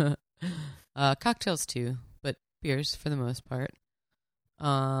 Cocktails too, but beers for the most part.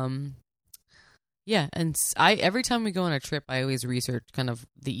 Yeah, and every time we go on a trip, I always research kind of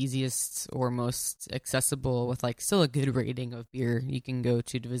the easiest or most accessible with like still a good rating of beer you can go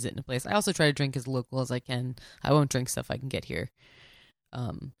to visit in a place. I also try to drink as local as I can. I won't drink stuff I can get here.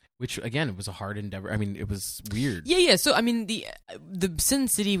 Which again, it was a hard endeavor. I mean, it was weird. Yeah. So I mean, the Sin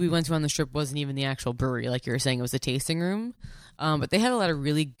City we went to on the trip wasn't even the actual brewery, like you were saying. It was a tasting room, but they had a lot of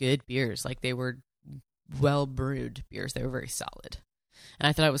really good beers. Like they were well brewed beers. They were very solid. And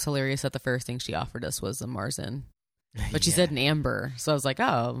I thought it was hilarious that the first thing she offered us was a Marzen. But she Yeah. said an amber. So I was like,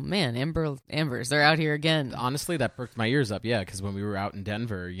 oh, man, ambers. They're out here again. Honestly, that perked my ears up. Yeah, because when we were out in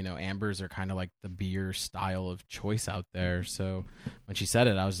Denver, ambers are kind of like the beer style of choice out there. So when she said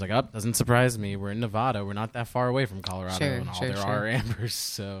it, I was like, oh, doesn't surprise me. We're in Nevada. We're not that far away from Colorado, and all there are ambers.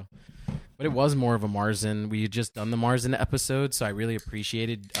 So, but it was more of a Marzen. We had just done the Marzen episode, so I really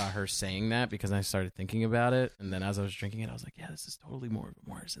appreciated her saying that because I started thinking about it. And then as I was drinking it, I was like, yeah, this is totally more of a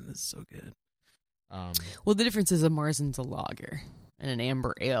Marzen. This is so good. Well, the difference is a Marzen's a lager and an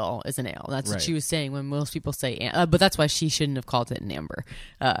amber ale is an ale. That's what Right. she was saying when most people say, but that's why she shouldn't have called it an amber.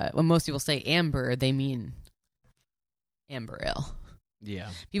 When most people say amber, they mean amber ale. Yeah.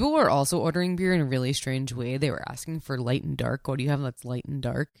 People were also ordering beer in a really strange way. They were asking for light and dark. What do you have that's light and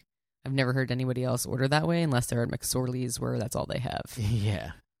dark? I've never heard anybody else order that way unless they're at McSorley's where that's all they have.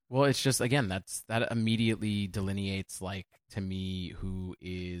 Yeah. Well, it's just, again, that immediately delineates, like, to me, who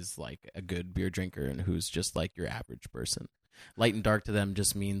is, like, a good beer drinker and who's just, like, your average person. Light and dark to them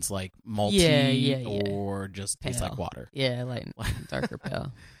just means, like, malty or just tastes like Pale. water. Yeah, light and dark or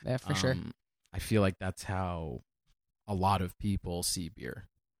pale. Yeah, for sure. I feel like that's how a lot of people see beer.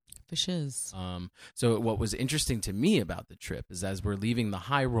 Fish is. So what was interesting to me about the trip is as we're leaving the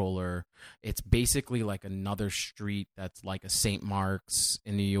High Roller, it's basically like another street that's like a St. Mark's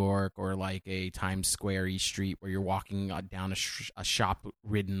in New York or like a Times Square-y street where you're walking down a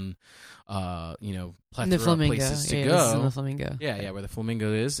shop-ridden, plethora In the Flamingo. of places to This is go. in the Flamingo. Yeah, where the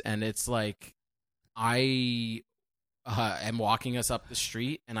Flamingo is. And it's like I am walking us up the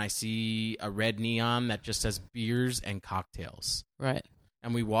street and I see a red neon that just says beers and cocktails. Right.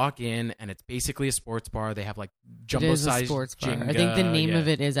 And we walk in, and it's basically a sports bar. They have like It jumbo-sized is a sports bar. Jenga. I think the name yeah. of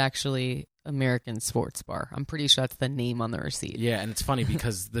it is actually American Sports Bar. I'm pretty sure that's the name on the receipt. Yeah, and it's funny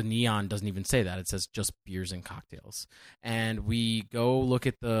because the neon doesn't even say that. It says just beers and cocktails. And we go look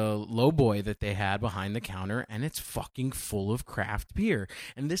at the lowboy that they had behind the counter, and it's fucking full of craft beer.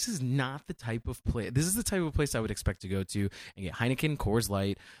 And this is not the type of place. This is the type of place I would expect to go to and get Heineken, Coors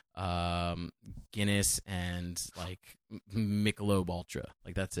Light, Guinness, and like Michelob Ultra.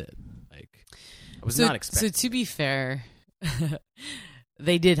 Like that's it. Like I was not expecting. So to be fair,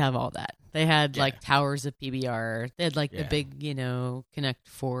 they did have all that. They had like towers of PBR. They had like the big, Connect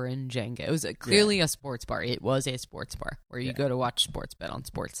 4 and Jenga. It was clearly a sports bar. It was a sports bar where you go to watch sports, bet on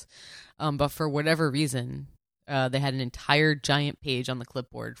sports. But for whatever reason, they had an entire giant page on the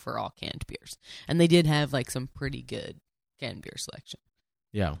clipboard for all canned beers. And they did have like some pretty good canned beer selection.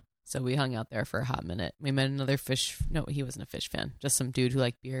 Yeah. So we hung out there for a hot minute. We met another fish. No, he wasn't a fish fan. Just some dude who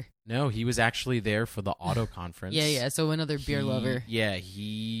liked beer. No, he was actually there for the auto conference. Yeah. So another beer lover. Yeah,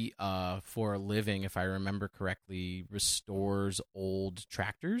 he for a living, if I remember correctly, restores old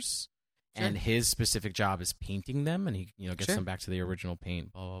tractors, Sure. and his specific job is painting them, and he gets Sure. them back to the original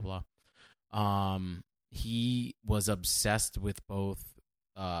paint. Blah blah blah. He was obsessed with both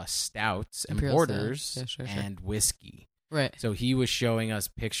stouts and Imperial porters stouts. Yeah, sure. and whiskey. Right. So he was showing us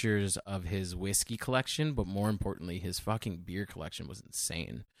pictures of his whiskey collection, but more importantly, his fucking beer collection was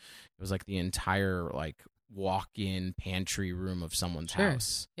insane. It was like the entire like walk-in pantry room of someone's Sure.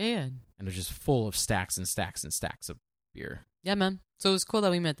 house, Yeah. and it was just full of stacks and stacks and stacks of beer. Yeah, man. So it was cool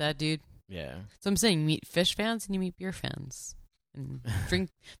that we met that dude. Yeah, So I'm saying you meet fish fans and you meet beer fans. And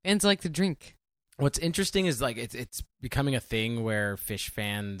drink fans like to drink. what's interesting is like it's becoming a thing where fish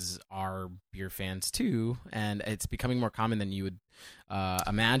fans are beer fans too, and it's becoming more common than you would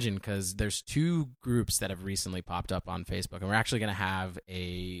imagine because there's two groups that have recently popped up on Facebook, and we're actually going to have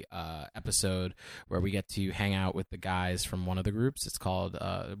a episode where we get to hang out with the guys from one of the groups. It's called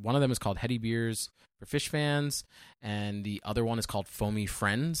one of them is called Heady Beers for Fish Fans, and the other one is called Foamy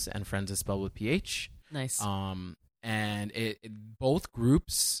Friends, and Friends is spelled with PH. Nice. and both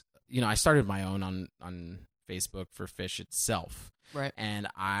groups, I started my own on Facebook for Fish itself. Right. And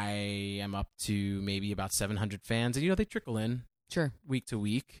I am up to maybe about 700 fans. And, they trickle in Sure. week to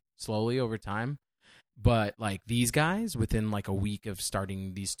week, slowly over time. But, like, these guys, within, like, a week of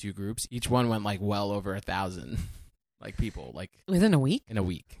starting these two groups, each one went, like, well over 1,000, like, people, like. Within a week? In a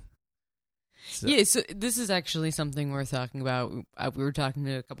week. So. Yeah, so this is actually something we're talking about. We were talking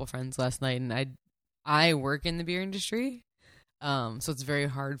to a couple friends last night, and I work in the beer industry, so it's very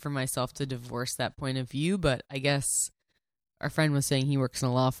hard for myself to divorce that point of view, but I guess our friend was saying he works in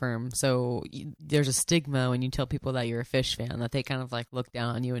a law firm, so there's a stigma when you tell people that you're a Fish fan, that they kind of like look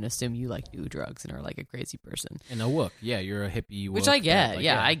down on you and assume you like do drugs and are like a crazy person. And a wook, yeah, you're a hippie wook. Which I get, like,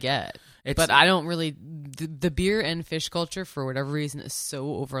 I get. But I don't really, the beer and fish culture, for whatever reason, is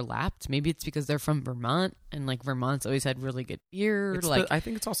so overlapped. Maybe it's because they're from Vermont, and like Vermont's always had really good beer. I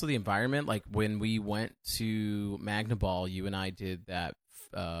think it's also the environment. Like when we went to Magnaball, you and I did that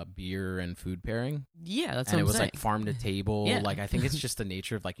beer and food pairing. Yeah, that's and what it I'm was saying. like farm to table. Yeah. Like I think it's just the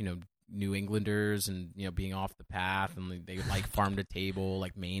nature of like New Englanders and being off the path, and they like farm to table.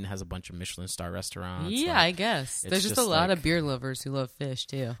 Like Maine has a bunch of Michelin star restaurants. Yeah, like, I guess there's just a lot of beer lovers who love fish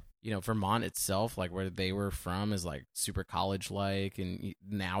too. Vermont itself, like where they were from, is like super college-like, and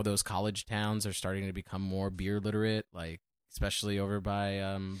now those college towns are starting to become more beer literate, like especially over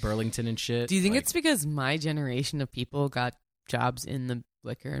by Burlington and shit. Do you think it's because my generation of people got jobs in the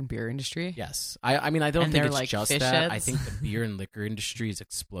liquor and beer industry? Yes. I mean, I don't think it's like just fish that. heads? I think the beer and liquor industry is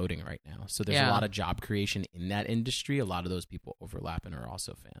exploding right now. So there's a lot of job creation in that industry. A lot of those people overlap and are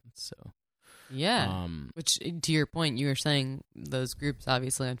also fans. So yeah. Which, to your point, you were saying those groups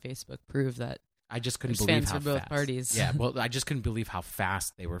obviously on Facebook prove that I just couldn't there's believe fans how for both fast. parties. Yeah, well, I just couldn't believe how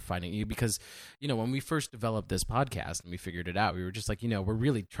fast they were finding you because, when we first developed this podcast and we figured it out, we were just like, we're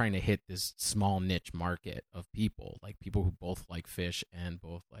really trying to hit this small niche market of people, like people who both like fish and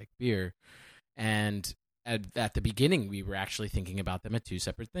both like beer. And at the beginning, we were actually thinking about them as two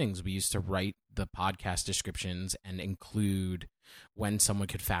separate things. We used to write the podcast descriptions and include when someone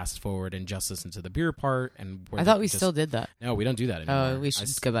could fast forward and just listen to the beer part. And I thought we still did that. No, we don't do that anymore. Oh, we should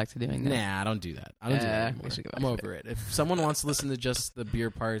just go back to doing that. Nah, I don't do that. I don't do that anymore. We should go back I'm over it. If someone wants to listen to just the beer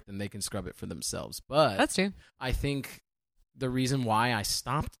part, then they can scrub it for themselves. But that's true. I think the reason why I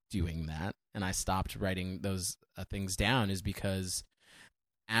stopped doing that and I stopped writing those things down is because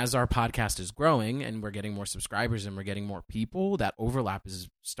as our podcast is growing and we're getting more subscribers and we're getting more people, that overlap is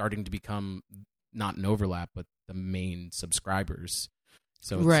starting to become not an overlap, but the main subscribers.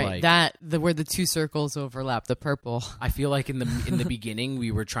 So it's right, like, where the two circles overlap, the purple. I feel like in the beginning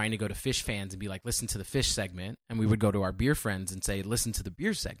we were trying to go to fish fans and be like, listen to the fish segment, and we would go to our beer friends and say, listen to the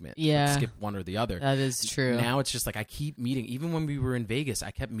beer segment. Yeah, like, skip one or the other. That is true. Now it's just like I keep meeting. Even when we were in Vegas,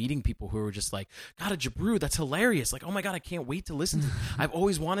 I kept meeting people who were just like, "God, a Jabrew, that's hilarious! Like, oh my god, I can't wait to listen to." I've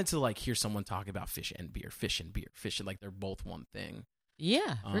always wanted to like hear someone talk about fish and beer, fish and beer, fish and like they're both one thing.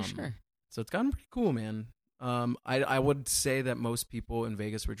 Yeah, for sure. So it's gotten pretty cool, man. I would say that most people in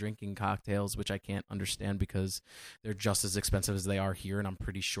Vegas were drinking cocktails, which I can't understand because they're just as expensive as they are here, and I'm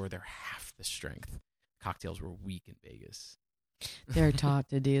pretty sure they're half the strength. Cocktails were weak in Vegas. They're taught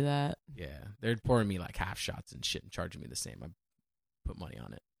to do that. Yeah, they're pouring me like half shots and shit and charging me the same. I put money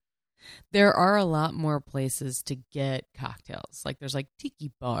on it. There are a lot more places to get cocktails. Like there's like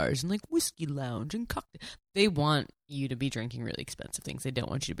tiki bars and like whiskey lounge and cocktail. They want you to be drinking really expensive things. They don't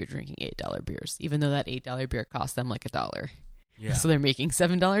want you to be drinking $8 beers, even though that $8 beer costs them like $1. Yeah. So they're making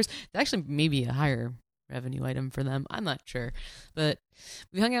 $7. It's actually maybe a higher revenue item for them. I'm not sure, but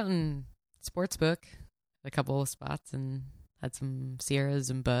we hung out in Sportsbook, a couple of spots, and had some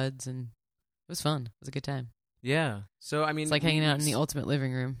Sierras and Buds, and it was fun. It was a good time. Yeah. So, I mean, it's like hanging out in the ultimate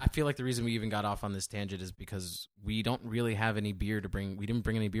living room. I feel like the reason we even got off on this tangent is because we don't really have any beer to bring. We didn't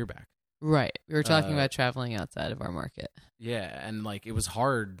bring any beer back. Right. We were talking about traveling outside of our market. Yeah. And like, it was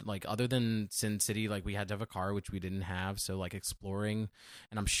hard, like other than Sin City, like we had to have a car, which we didn't have. So like exploring,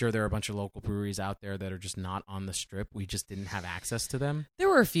 and I'm sure there are a bunch of local breweries out there that are just not on the strip. We just didn't have access to them. There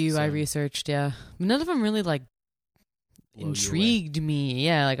were a few I researched. Yeah. None of them really like intrigued me.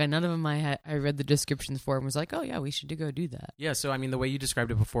 Yeah, like none of them I read the descriptions for and was like, oh yeah, we should go do that. Yeah, so I mean the way you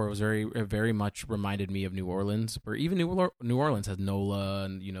described it before, it was very much reminded me of New Orleans, where even New Orleans has NOLA,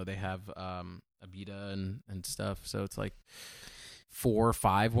 and they have Abita and stuff. So it's like 4 or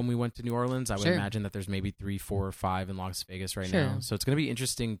 5 when we went to New Orleans. I would imagine that there's maybe 3, 4, or 5 in Las Vegas right now. So it's going to be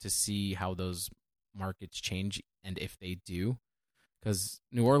interesting to see how those markets change and if they do. Because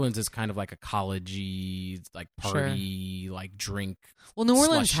New Orleans is kind of like a college-y, like party, like drink. Well, New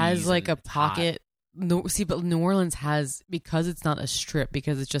Orleans has like a pocket No, see, but New Orleans has, because it's not a strip,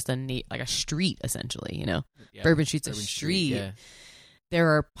 because it's just like a street essentially. You know, Yeah, Bourbon Street's a Bourbon street. yeah. There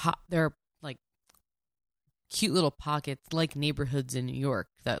are like cute little pockets, like neighborhoods in New York.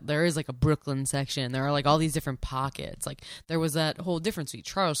 That there is like a Brooklyn section. There are like all these different pockets. Like there was that whole different street,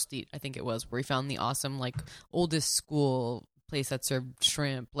 Charles Street, I think it was, where we found the awesome like oldest school place that served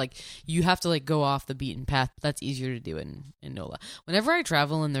shrimp. Like you have to like go off the beaten path, but that's easier to do in NOLA. Whenever I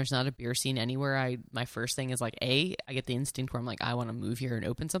travel and there's not a beer scene anywhere, my first thing is like, A, I get the instinct where I'm like, I want to move here and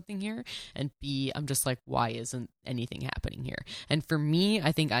open something here, and B, I'm just like, why isn't anything happening here? And for me,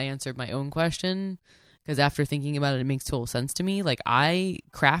 I think I answered my own question, because after thinking about it, it makes total sense to me. Like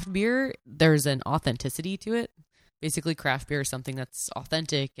craft beer, there's an authenticity to it. Basically, craft beer is something that's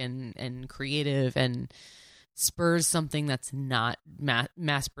authentic and creative and spurs something that's not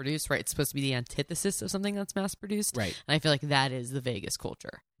mass produced, right? It's supposed to be the antithesis of something that's mass produced, Right. And I feel like that is the Vegas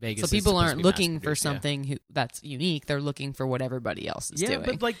culture. Vegas So is people supposed to aren't be looking for mass-produced, yeah. something that's unique. They're looking for what everybody else is doing.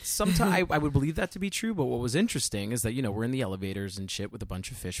 But like sometimes I would believe that to be true. But what was interesting is that, you know, we're in the elevators and shit with a bunch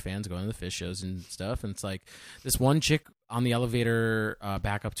of fish fans going to the fish shows and stuff. And it's like this one chick on the elevator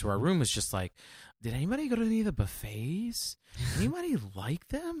back up to our room was just like, did anybody go to any of the buffets? Anybody like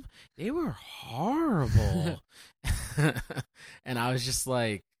them? They were horrible. And I was just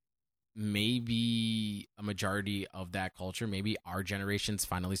like, maybe a majority of that culture, maybe our generation's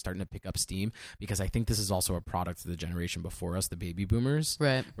finally starting to pick up steam, because I think this is also a product of the generation before us, the baby boomers,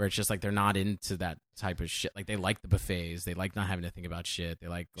 Right. where it's just like they're not into that type of shit. Like they like the buffets, they like not having to think about shit, they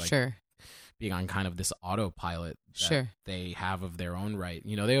like Sure. being on kind of this autopilot that Sure. they have of their own right.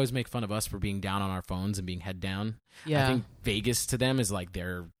 You know, they always make fun of us for being down on our phones and being head down. Yeah. I think Vegas to them is like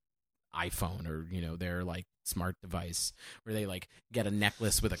their iPhone, or, you know, their like smart device, where they like get a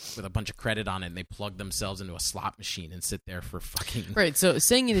necklace with a bunch of credit on it and they plug themselves into a slot machine and sit there for fucking Right. So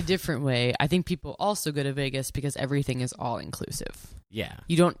saying it a different way, I think people also go to Vegas because everything is all inclusive. Yeah.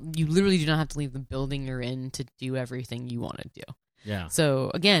 You literally do not have to leave the building you're in to do everything you want to do. Yeah.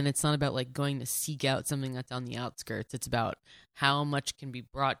 So again, it's not about like going to seek out something that's on the outskirts. It's about how much can be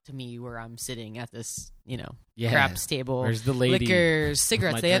brought to me where I'm sitting at this, you know, Yeah. craps table. Where's the lady? Liquors,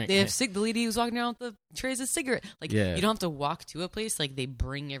 cigarettes. my They have drink? the lady who's walking around with the trays of cigarette. Like Yeah. you don't have to walk to a place. Like they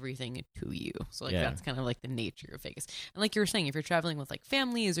bring everything to you. So like Yeah. that's kind of like the nature of Vegas. And like you were saying, if you're traveling with like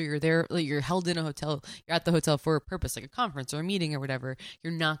families, or you're there, like you're held in a hotel, you're at the hotel for a purpose, like a conference or a meeting or whatever.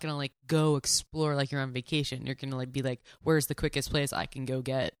 You're not gonna like go explore like you're on vacation. You're gonna like be like, where's the quickest place I can go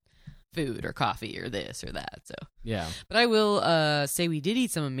get food or coffee or this or that. So Yeah. but I will say we did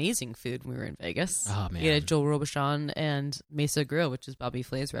eat some amazing food when we were in Vegas. Oh, man. We had Joel Robuchon and Mesa Grill, which is Bobby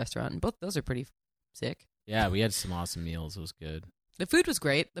Flay's restaurant, and both those are pretty sick. Yeah, we had some awesome meals. It was good. The food was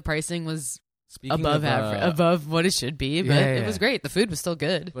great. The pricing was Speaking above of, average, above what it should be, but Yeah, it was yeah. great. The food was still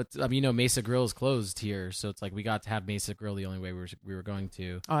good. But you know, Mesa Grill is closed here, so it's like we got to have Mesa Grill the only way we were going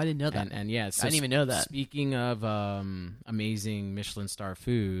to. Oh, I didn't know that. And yeah, so I didn't even know that. Speaking of amazing Michelin star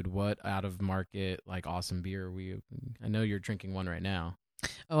food, what out of market like awesome beer I know you're drinking one right now.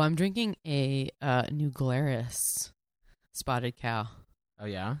 Oh, I'm drinking a New Glarus Spotted Cow. Oh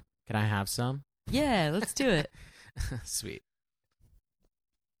yeah, can I have some? Yeah, let's do it. Sweet.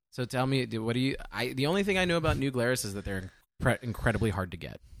 So tell me, what do you? The only thing I know about New Glarus is that they're incredibly hard to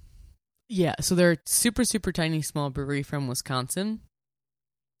get. Yeah, so they're a super, super tiny small brewery from Wisconsin,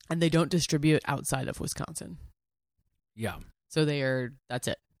 and they don't distribute outside of Wisconsin. Yeah. So that's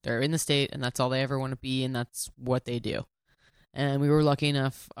it. They're in the state, and that's all they ever want to be, and that's what they do. And we were lucky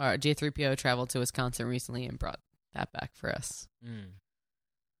enough, J3PO traveled to Wisconsin recently and brought that back for us.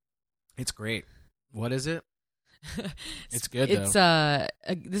 It's great. What is it? It's good, It's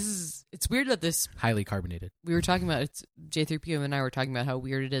it's weird that this, Highly carbonated. we were talking about, it's J3PO and I were talking about how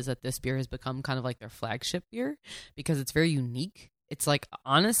weird it is that this beer has become kind of like their flagship beer, because it's very unique. It's like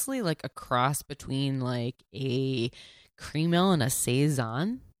honestly like a cross between like a cream ale and a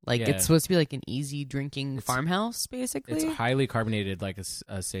saison. Like Yeah. it's supposed to be like an easy drinking It's- farmhouse, basically. It's highly carbonated, like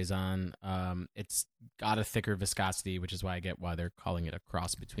a saison. It's got a thicker viscosity, which is why I get why they're calling it a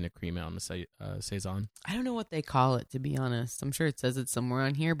cross between a cream ale and a saison. I don't know what they call it, to be honest. I'm sure it says it somewhere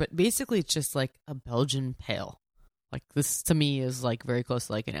on here, but basically it's just like a Belgian pale. Like this to me is like very close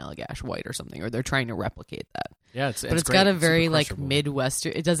to like an Allagash White or something, or they're trying to replicate that. Yeah, it's But it's great. got a It's very super like crushable.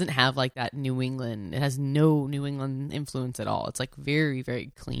 Midwestern. It doesn't have like that New England. It has no New England influence at all. It's like very,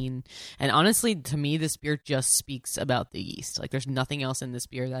 very clean. And honestly, to me, this beer just speaks about the yeast. Like there's nothing else in this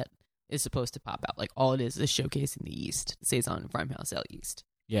beer that is supposed to pop out. Like all it is showcasing the yeast, the Saison Farmhouse Ale yeast.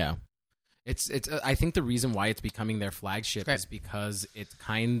 Yeah. It's. I think the reason why it's becoming their flagship Right. is because it's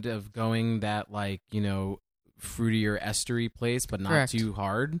kind of going that, like, you know, fruitier estery place, but not Correct. too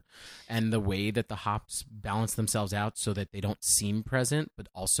hard. And the way that the hops balance themselves out so that they don't seem present, but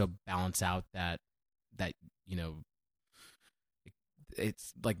also balance out that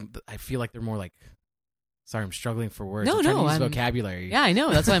it's like, I feel like they're more like, sorry, I'm struggling for words. No, I'm trying to use I'm- vocabulary. Yeah, I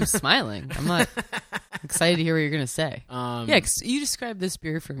know. That's why I'm smiling. I'm not excited to hear what you're going to say. Yeah, You describe this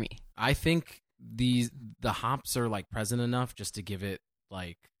beer for me. I think the hops are like present enough just to give it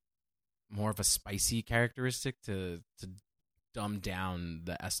like more of a spicy characteristic to dumb down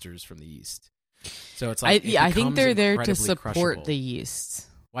the esters from the yeast. So it's like I think they're there to incredibly support crushable. the yeast.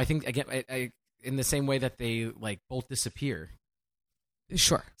 Well, I think again, I in the same way that they like both disappear.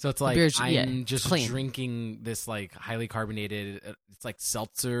 Sure. So it's like beer's- I'm yeah, just clean. drinking this like highly carbonated. It's like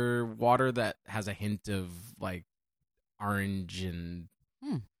seltzer water that has a hint of like orange and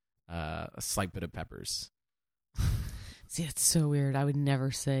a slight bit of peppers. See, it's so weird. I would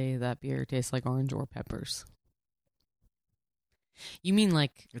never say that beer tastes like orange or peppers. You mean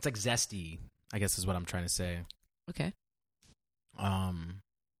like... It's like zesty, I guess is what I'm trying to say. Okay.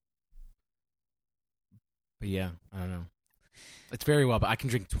 But yeah, I don't know. It's very well, but I can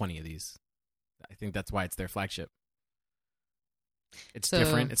drink 20 of these. I think that's why it's their flagship. It's So-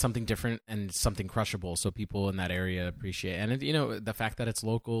 different. It's something different and something crushable, so people in that area appreciate. And the fact that it's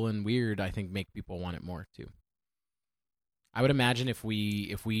local and weird, I think, make people want it more too. I would imagine if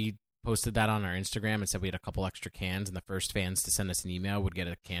we posted that on our Instagram and said we had a couple extra cans, and the first fans to send us an email would get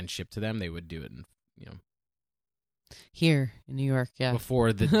a can shipped to them, they would do it. Here in New York, yeah.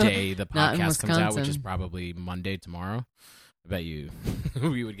 Before the day the Not in podcast comes out, which is Wisconsin. probably Monday tomorrow. I bet you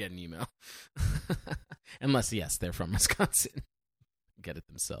we would get an email. Unless, yes, they're from Wisconsin. Get it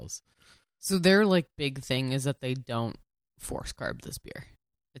themselves. So their like big thing is that they don't force carb this beer.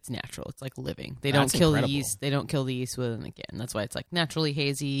 It's natural. It's like living. They don't That's kill incredible. the yeast. They don't kill the yeast within the can. That's why it's like naturally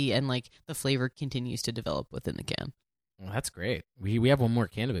hazy and like the flavor continues to develop within the can. Well, that's great. We have one more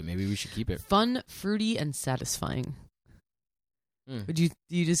can of it. Maybe we should keep it. Fun, fruity, and satisfying. Mm. Would you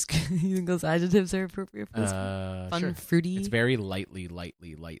just you think those adjectives are appropriate for this? Fun, Sure. fruity. It's very lightly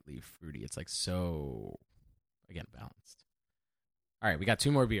fruity. It's like so, again, balanced. All right, we got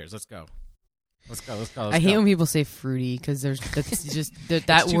 2 more beers. Let's go. I hate when people say fruity because that's just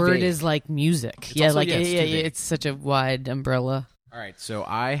that too word vague. is like music. It's Yeah, also- like yeah, it's too vague. it's such a wide umbrella. All right, so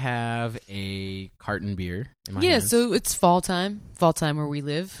I have a carton beer in my Yeah, hands. so it's fall time where we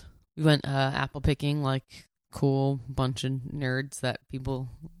live. We went apple picking like cool bunch of nerds that people,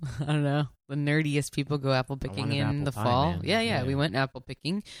 I don't know, the nerdiest people go apple picking wanted in apple the pie, fall. man. Yeah, Yeah. we went apple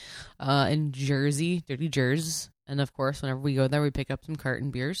picking in Jersey, Dirty Jersey. And of course, whenever we go there, we pick up some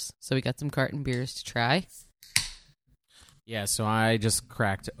carton beers. So we got some carton beers to try. Yeah, so I just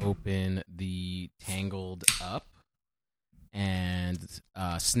cracked open the Tangled Up, and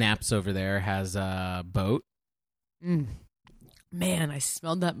Snaps over there has a boat. Man, I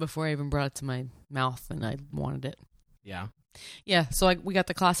smelled that before I even brought it to my mouth, and I wanted it. Yeah. Yeah, so we got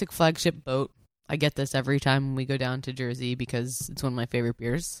the classic flagship boat. I get this every time when we go down to Jersey because it's one of my favorite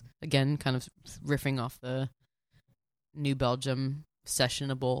beers. Again, kind of riffing off the New Belgium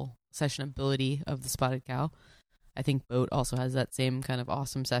sessionability of the Spotted Cow. I think Boat also has that same kind of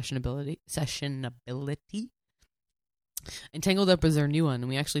awesome sessionability. And Tangled Up is their new one, and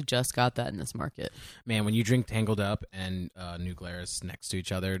we actually just got that in this market. Man, when you drink Tangled Up and New Glarus next to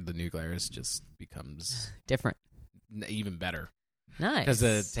each other, the New Glarus just becomes Different. even better. Nice. Because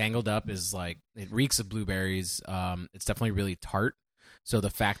the Tangled Up is like, it reeks of blueberries. It's definitely really tart. So the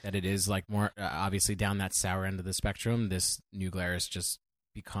fact that it is like more obviously down that sour end of the spectrum, this New Glarus just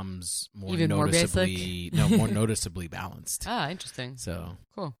becomes more Even more noticeably more noticeably balanced. Ah, interesting. So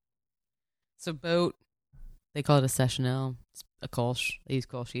Cool. So Boat, they call it a session ale. It's a Kolsch. They use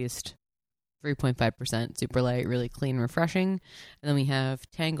Kolsch yeast. 3.5%, super light, really clean, refreshing. And then we have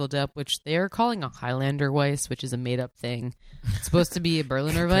Tangled Up, which they're calling a Highlander Weiss, which is a made-up thing. It's supposed to be a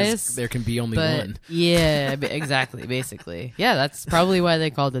Berliner 'cause Weiss. there can be only But one. yeah, exactly, basically. Yeah, that's probably why they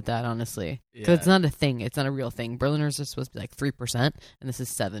called it that, honestly. Because it's not a thing. It's not a real thing. Berliners are supposed to be like 3%, and this is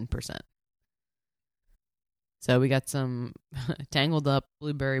 7%. So we got some Tangled Up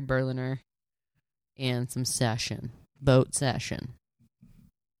Blueberry Berliner and some Session. Boat Session.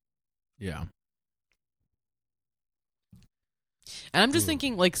 Yeah. And I'm just Ooh.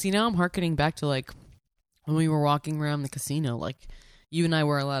 thinking, like, see, now I'm hearkening back to, like, when we were walking around the casino. Like, you and I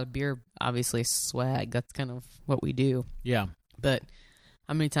wear a lot of beer, obviously, swag. That's kind of what we do. Yeah. But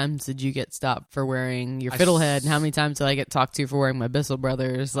How many times did you get stopped for wearing your fiddlehead? And how many times did I get talked to for wearing my Bissell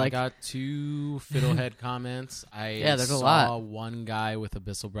Brothers? I got 2 fiddlehead comments. There's saw a lot. one guy with a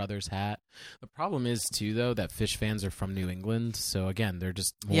Bissell Brothers hat. The problem is, too, though, that Phish fans are from New England. So, again, they're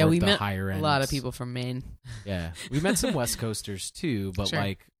just more we of the met higher end. a lot of people from Maine. Yeah. We met some West Coasters, too. But,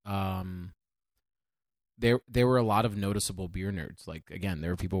 Sure. there were a lot of noticeable beer nerds. Like, again,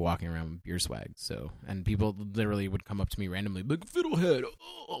 there were people walking around with beer swag. So, and people literally would come up to me randomly, like, fiddlehead.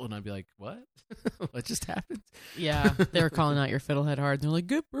 Oh, and I'd be like, what? What just happened? Yeah, they were calling out your fiddlehead hard. And they're like,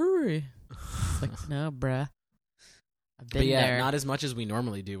 good brewery. It's like, no, bruh. I've been there. Not as much as we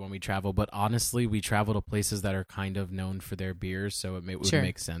normally do when we travel. But honestly, we travel to places that are kind of known for their beers. So it would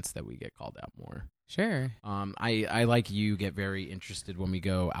make sense that we get called out more. Sure. I like you get very interested when we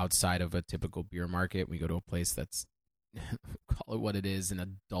go outside of a typical beer market. We go to a place that's call it what it is, an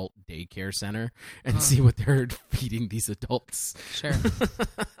adult daycare center, and see what they're feeding these adults. Sure.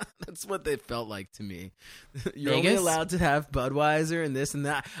 That's what they felt like to me. You're Vegas? only allowed to have Budweiser and this and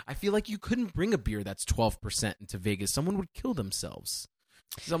that. I feel like you couldn't bring a beer that's 12% into Vegas. Someone would kill themselves.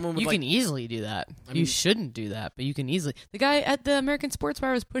 Someone would You can easily do that. You shouldn't do that, but you can easily. The guy at the American Sports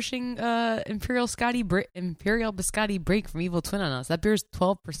Bar was pushing Imperial Biscotti Break from Evil Twin on us. That beer's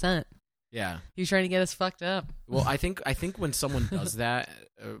 12%. Yeah. He's trying to get us fucked up. Well, I think when someone does that,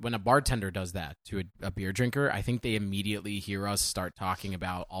 when a bartender does that to a beer drinker, I think they immediately hear us start talking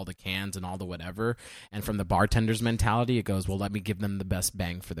about all the cans and all the whatever. And from the bartender's mentality, it goes, well, let me give them the best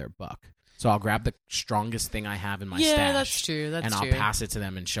bang for their buck. So I'll grab the strongest thing I have in my stash. Yeah, that's true. And I'll pass it to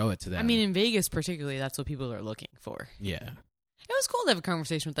them and show it to them. I mean, in Vegas particularly, that's what people are looking for. Yeah. It was cool to have a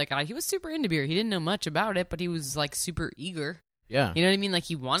conversation with that guy. He was super into beer. He didn't know much about it, but he was like super eager. Yeah. You know what I mean? Like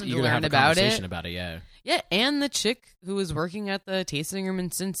he wanted to You're learn have a about conversation it. about it, yeah. Yeah, and the chick who was working at the tasting room in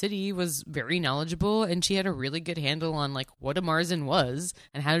Sin City was very knowledgeable, and she had a really good handle on like what a Marzen was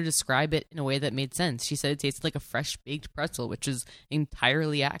and how to describe it in a way that made sense. She said it tasted like a fresh baked pretzel, which is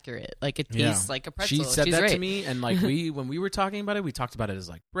entirely accurate. Like it tastes like a pretzel. She said She's that right. to me, and like when we were talking about it, we talked about it as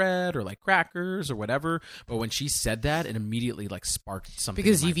like bread or like crackers or whatever. But when she said that, it immediately like sparked something.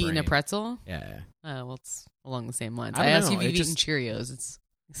 Because in my you've eaten a brain. pretzel. Yeah. Oh, well, it's along the same lines. I I don't asked know. you if you've It eaten Cheerios. It's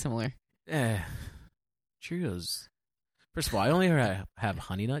similar. Cheerios. First of all, I only have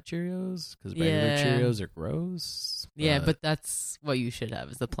Honey Nut Cheerios because regular Yeah. Cheerios are gross. Yeah, but that's what you should have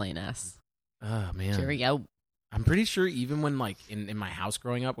is the plain ass oh man, Cheerio. I'm pretty sure even when like in my house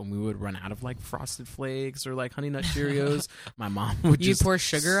growing up, when we would run out of like Frosted Flakes or like Honey Nut Cheerios, my mom would You just pour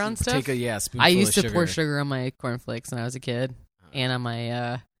sugar on stuff? Take a spoonful I used of to pour sugar on my cornflakes when I was a kid, and on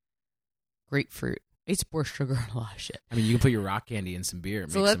my grapefruit. I used to pour sugar on a lot of shit. I mean, you can put your rock candy in some beer.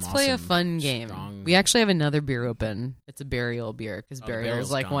 So let's play a fun game. strong- We actually have another beer open. It's a Burial beer because Oh, the Burial is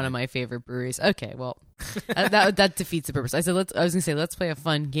Burial's like one gone. of my favorite breweries. Okay, well, that defeats the purpose. I was gonna say let's play a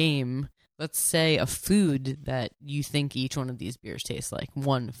fun game. Let's say a food that you think each one of these beers tastes like.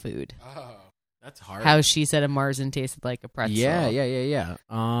 One food. Oh, that's hard. How she said a Marzen tasted like a pretzel. Yeah.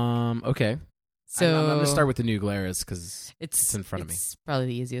 Okay. So I'm gonna start with the New Glarus because it's in front of me. It's probably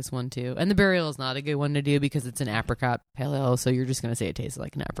the easiest one too. And the Burial is not a good one to do because it's an apricot pale ale. So you're just gonna say it tastes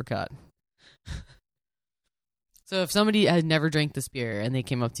like an apricot. So if somebody had never drank this beer and they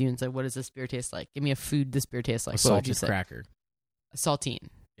came up to you and said, "What does this beer taste like? Give me a food this beer tastes like." a What would you salted say? cracker. A saltine.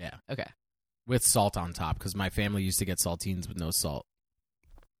 Yeah, Okay. with salt on top because my family used to get saltines with no salt.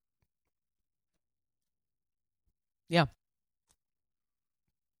 Yeah.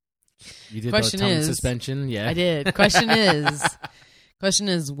 You did Question the tongue is- suspension, yeah. I did. Question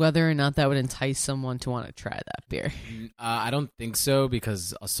is whether or not that would entice someone to want to try that beer. I don't think so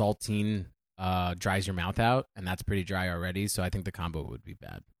because a saltine dries your mouth out, and that's pretty dry already. So I think the combo would be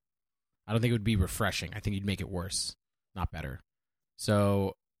bad. I don't think it would be refreshing. I think you'd make it worse, not better.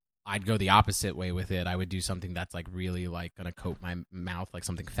 So I'd go the opposite way with it. I would do something that's like really like gonna coat my mouth, like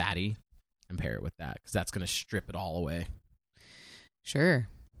something fatty, and pair it with that because that's gonna strip it all away. Sure.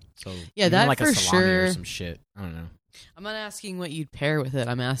 So Yeah, even that like for a salami or sure. some shit. I don't know. I'm not asking what you'd pair with it.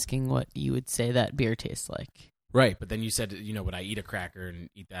 I'm asking what you would say that beer tastes like. Right, but then you said, would I eat a cracker and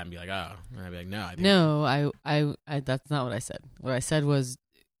eat that and be like, oh, and I'd be like, no, I think No, I that's not what I said. What I said was,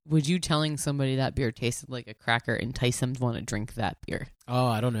 would you telling somebody that beer tasted like a cracker entice them to want to drink that beer? Oh,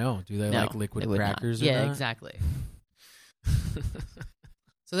 I don't know. Do they No, like liquid they would not. crackers? Or Yeah, not? exactly.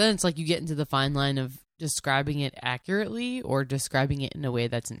 So then it's like you get into the fine line of describing it accurately or describing it in a way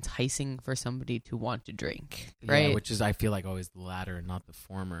that's enticing for somebody to want to drink, right? Yeah, which is, I feel like, always the latter and not the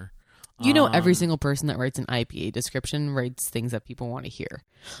former. You know, every single person that writes an IPA description writes things that people want to hear.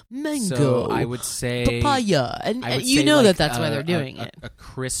 Mango, So I would say papaya, and I would you say know like that's why they're doing it. A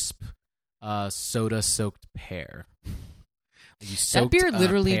crisp, soda-soaked pear. You soaked beer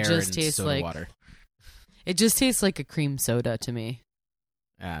literally pear just in tastes soda like water. it just tastes like a cream soda to me.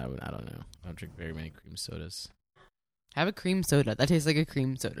 I don't know. I don't drink very many cream sodas. Have a cream soda. That tastes like a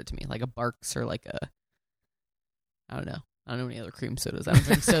cream soda to me, like a Barks or like a I don't know. I don't know any other cream sodas. I don't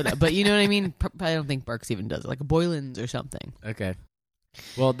drink soda, but you know what I mean. I don't think Barks even does it. Like a Boylan's or something. Okay.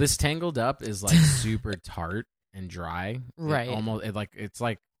 Well, this Tangled Up is like super tart and dry. Right. It's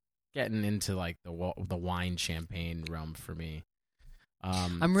like getting into like the wine champagne realm for me.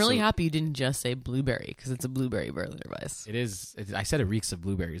 I'm really happy you didn't just say blueberry because it's a blueberry Berliner Weiss. It is. I said it reeks of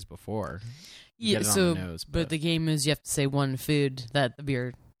blueberries before. You Yeah. get it So, on the nose, but the game is you have to say one food that the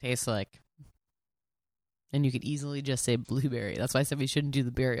beer tastes like. And you could easily just say blueberry. That's why I said we shouldn't do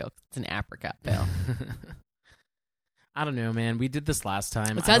the burial. It's an apricot pale. I don't know, man. We did this last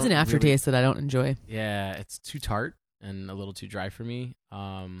time. It has an aftertaste that I don't enjoy. Yeah, it's too tart and a little too dry for me.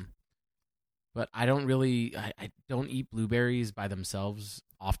 But I don't really. I don't eat blueberries by themselves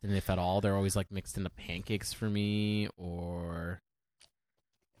often, if at all. They're always like mixed into pancakes for me, or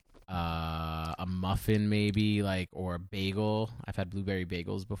a muffin maybe, like, or a bagel. I've had blueberry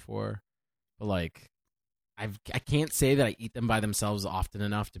bagels before, but like. I can't say that I eat them by themselves often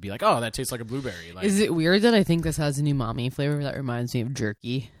enough to be like, oh, that tastes like a blueberry. Like, is it weird that I think this has an umami flavor that reminds me of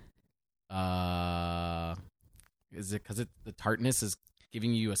jerky? Is it because the tartness is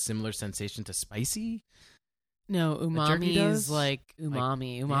giving you a similar sensation to spicy? No, umami is like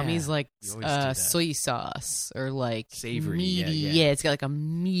umami. Umami is like you always do that. soy sauce or like Savory, meaty. yeah. It's got like a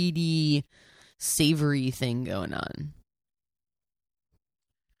meaty, savory thing going on.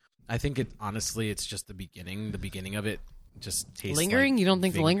 I think it's just the beginning. The beginning of it just tastes lingering. Like You don't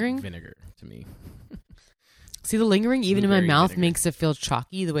think the lingering vinegar to me? See, the lingering even in my mouth vinegar. makes it feel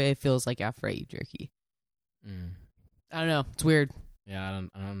chalky the way it feels like after I eat jerky. I don't know. It's weird. Yeah,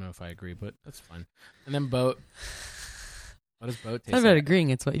 I don't know if I agree, but that's fine. And then boat. What does boat taste It's not about like? agreeing.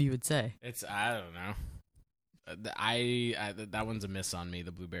 It's what you would say. I don't know. I that one's a miss on me.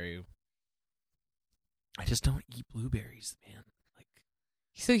 The blueberry. I just don't eat blueberries, man.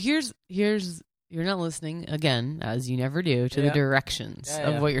 So here's you're not listening again, as you never do, to the directions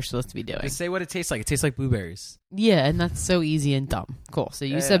of what you're supposed to be doing. Just say what it tastes like. It tastes like blueberries. Yeah, and that's so easy and dumb. Cool. So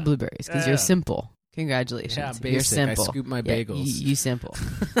you said blueberries because you're Yeah. simple. Congratulations. Yeah, You're basic. simple. I scoop my Yeah, bagels. you simple.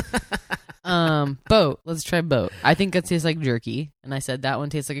 Boat. Let's try boat. I think it tastes like jerky, and I said that one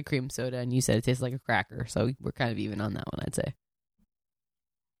tastes like a cream soda, and you said it tastes like a cracker. So we're kind of even on that one, I'd say.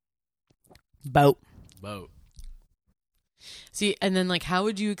 Boat. See, and then like, how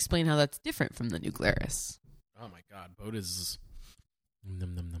would you explain how that's different from the New Glarus? Oh my god, boat is.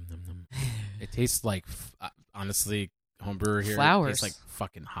 Num, num, num, num, num. It tastes like, honestly, homebrewer here. Flowers. It tastes like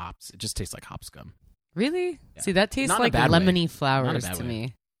fucking hops. It just tastes like hop scum. Really? Yeah. See, that tastes Not in a like bad way. lemony Not flowers a bad to way.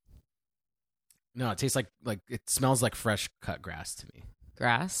 me. No, it tastes like it smells like fresh cut grass to me,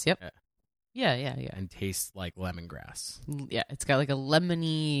 Grass. Yep. Yeah. Yeah. and tastes like lemongrass. Yeah, it's got like a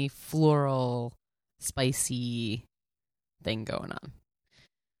lemony, floral, spicy thing going on.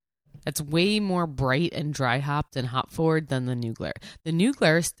 That's way more bright and dry hopped and hop forward than the New Glarus. The New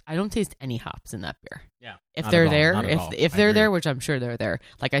Glarus, I don't taste any hops in that beer. Yeah, If not they're at all, there, not at all. if I they're agree. there, which I'm sure they're there.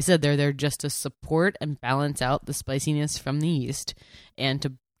 Like I said, they're there just to support and balance out the spiciness from the yeast, and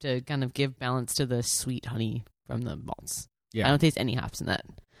to kind of give balance to the sweet honey from the malts. Yeah, I don't taste any hops in that.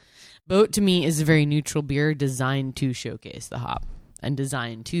 Boat to me is a very neutral beer designed to showcase the hop and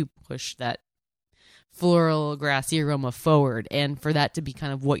designed to push that floral, grassy aroma forward, and for that to be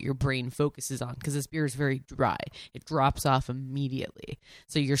kind of what your brain focuses on, because this beer is very dry. It drops off immediately.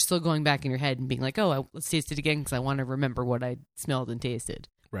 So you're still going back in your head and being like, oh, let's taste it again because I want to remember what I smelled and tasted.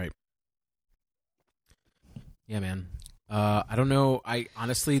 right. Yeah, man. I don't know. I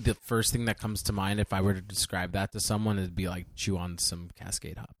honestly, the first thing that comes to mind if I were to describe that to someone would be like chew on some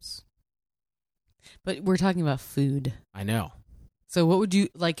Cascade hops. But we're talking about food. I know. So what would you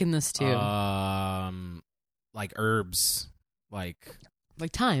liken this to? Like herbs, like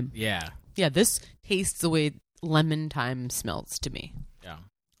like thyme. yeah, Yeah, this tastes the way lemon thyme smells to me. yeah.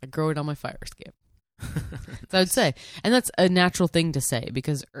 I grow it on my fire escape. So I'd say, and that's a natural thing to say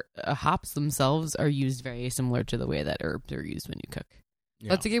because hops themselves are used very similar to the way that herbs are used when you cook. Yeah.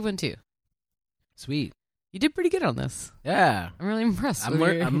 That's a good one too. Sweet. You did pretty good on this. Yeah, I'm really impressed. I'm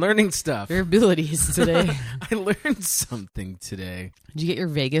with I'm learning stuff. your abilities today. I learned something today. Did you get your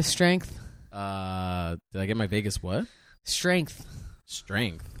Vegas strength? Did I get my Vegas what? Strength.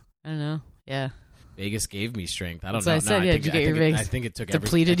 Strength. I don't know. Yeah. Vegas gave me strength. I don't That's know. what I said. No, Yeah, think, did you get your I Vegas think it took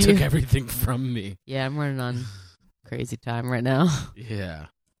depleted it took you? everything from me. Yeah, I'm running on crazy time right now. Yeah.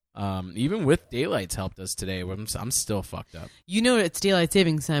 Even with daylights helped us today. I'm still fucked up. You know it's daylight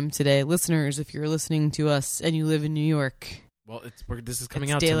savings time today. Listeners, if you're listening to us and you live in New York, Well, this is coming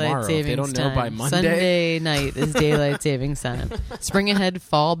It's out daylight tomorrow. If savings they don't know time. by Monday. Sunday night is daylight savings time. Spring ahead,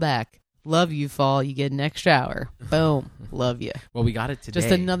 fall back. Love you, fall. You get an extra hour. Boom. Love you. Well, we got it today.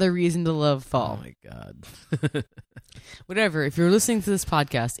 Just another reason to love fall. Oh my god. Whatever. If you're listening to this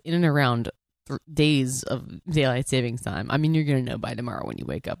podcast in and around days of daylight savings time, I mean, you're going to know by tomorrow when you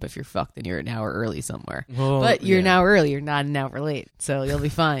wake up if you're fucked and you're an hour early somewhere. Well, But you're yeah. an hour early. You're not an hour late. So you'll be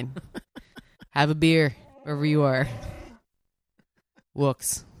fine. Have a beer wherever you are.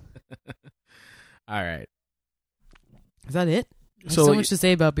 Wooks. All right. Is that it? There's So so much to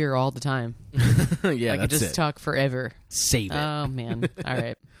say about beer all the time. Yeah, I could that's just it. talk forever. Save it. Oh, man. All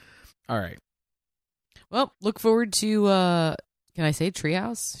right. All right. Well, look forward to, can I say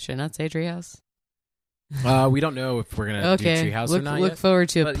Treehouse? Should I not say Treehouse? We don't know if we're gonna do Treehouse or not Look yet. forward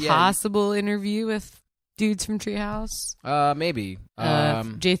to a But, yeah. possible interview with dudes from Treehouse. Maybe.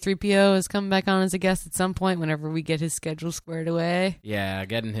 J3PO is coming back on as a guest at some point whenever we get his schedule squared away. Yeah,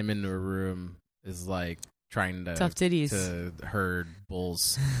 getting him into a room is like trying to Tough titties. to herd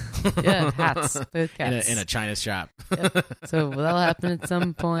bulls. Yeah, hats. Both cats. in a China shop. Yep. So that'll happen at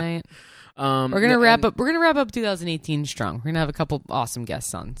some point. We're gonna yeah, wrap and- up. We're gonna wrap up 2018 strong. We're gonna have a couple awesome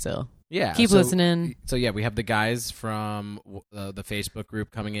guests on. So Yeah, keep listening. So yeah, we have the guys from the Facebook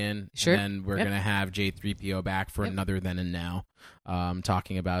group coming in. Sure. And then we're Yep. gonna have J3PO back for Yep. another Then and Now,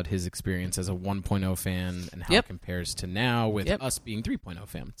 talking about his experience as a 1.0 fan and how Yep. it compares to now with Yep. us being 3.0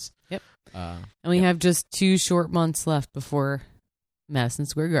 fans. Yep. And And we have just 2 short months left before Madison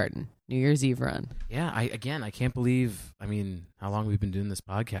Square Garden, New Year's Eve run. Yeah, I can't believe, how long we've been doing this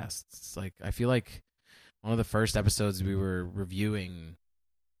podcast. It's like, I feel like one of the first episodes we were reviewing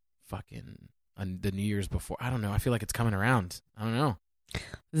fucking the New Year's before. I don't know. I feel like it's coming around. I don't know.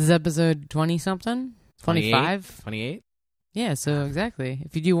 This is episode 20-something? 25? 28? Yeah, so exactly.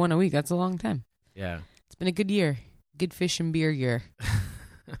 If you do one a week, that's a long time. Yeah. It's been a good year. Good fish and beer year.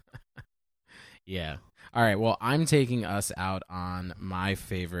 Yeah. All right. Well, I'm taking us out on my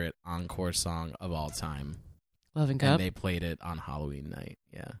favorite encore song of all time. Love and And Cup. they played it on Halloween night.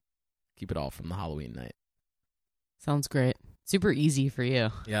 Yeah. Keep it all from the Halloween night. Sounds great. Super easy for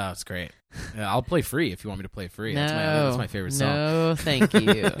you. Yeah, it's great. Yeah, I'll play free if you want me to play free. No. That's my favorite song. No, thank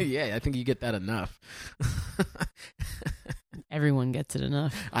you. Yeah, I think you get that enough. Everyone gets it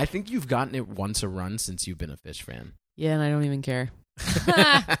enough. I think you've gotten it once a run since you've been a Fish fan. Yeah, and I don't even care.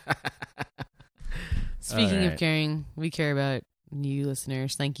 Speaking All of right. caring, we care about you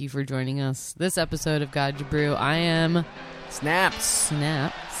listeners. Thank you for joining us. This episode of God to Brew, I am Snaps.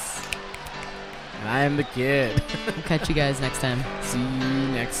 Snaps. And I am the kid. We'll catch you guys next time. See you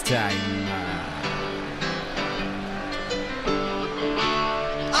next time.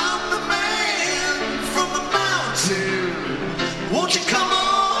 I'm the man from the mountain. Won't you come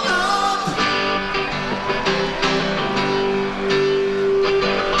on up?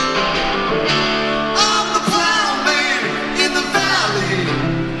 I'm the plowman in the valley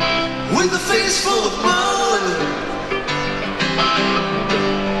with a face full of mud.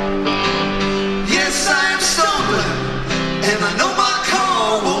 Yes, I am stumbling, and I know my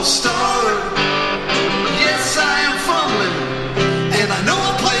car won't start. Yes, I am fumbling, and I know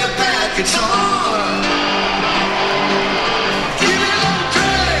I play a bad guitar. Give me a little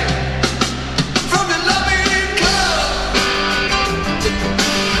drag from your loving cup.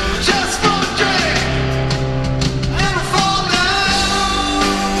 Just for a drag, and I fall down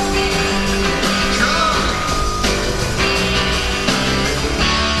drunk.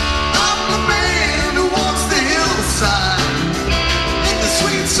 I'm the man who walks the hillside in the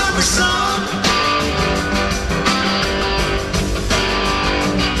sweet summer sun.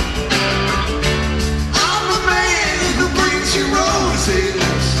 I'm the man who brings you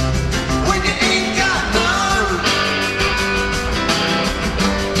roses when you ain't got none.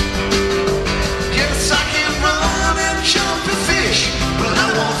 Yes, I can run and jump and fish, but I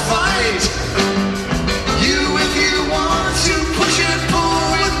won't fight you if you want to push and pull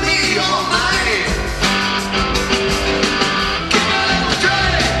with me all night. Give me a little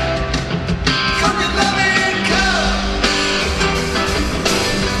drag from your loving cup.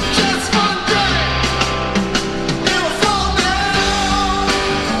 Just one drag, and I'll fall down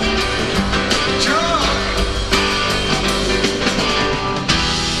drunk.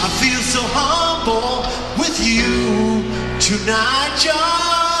 I feel so humble with you tonight,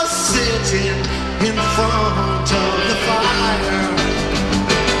 just sitting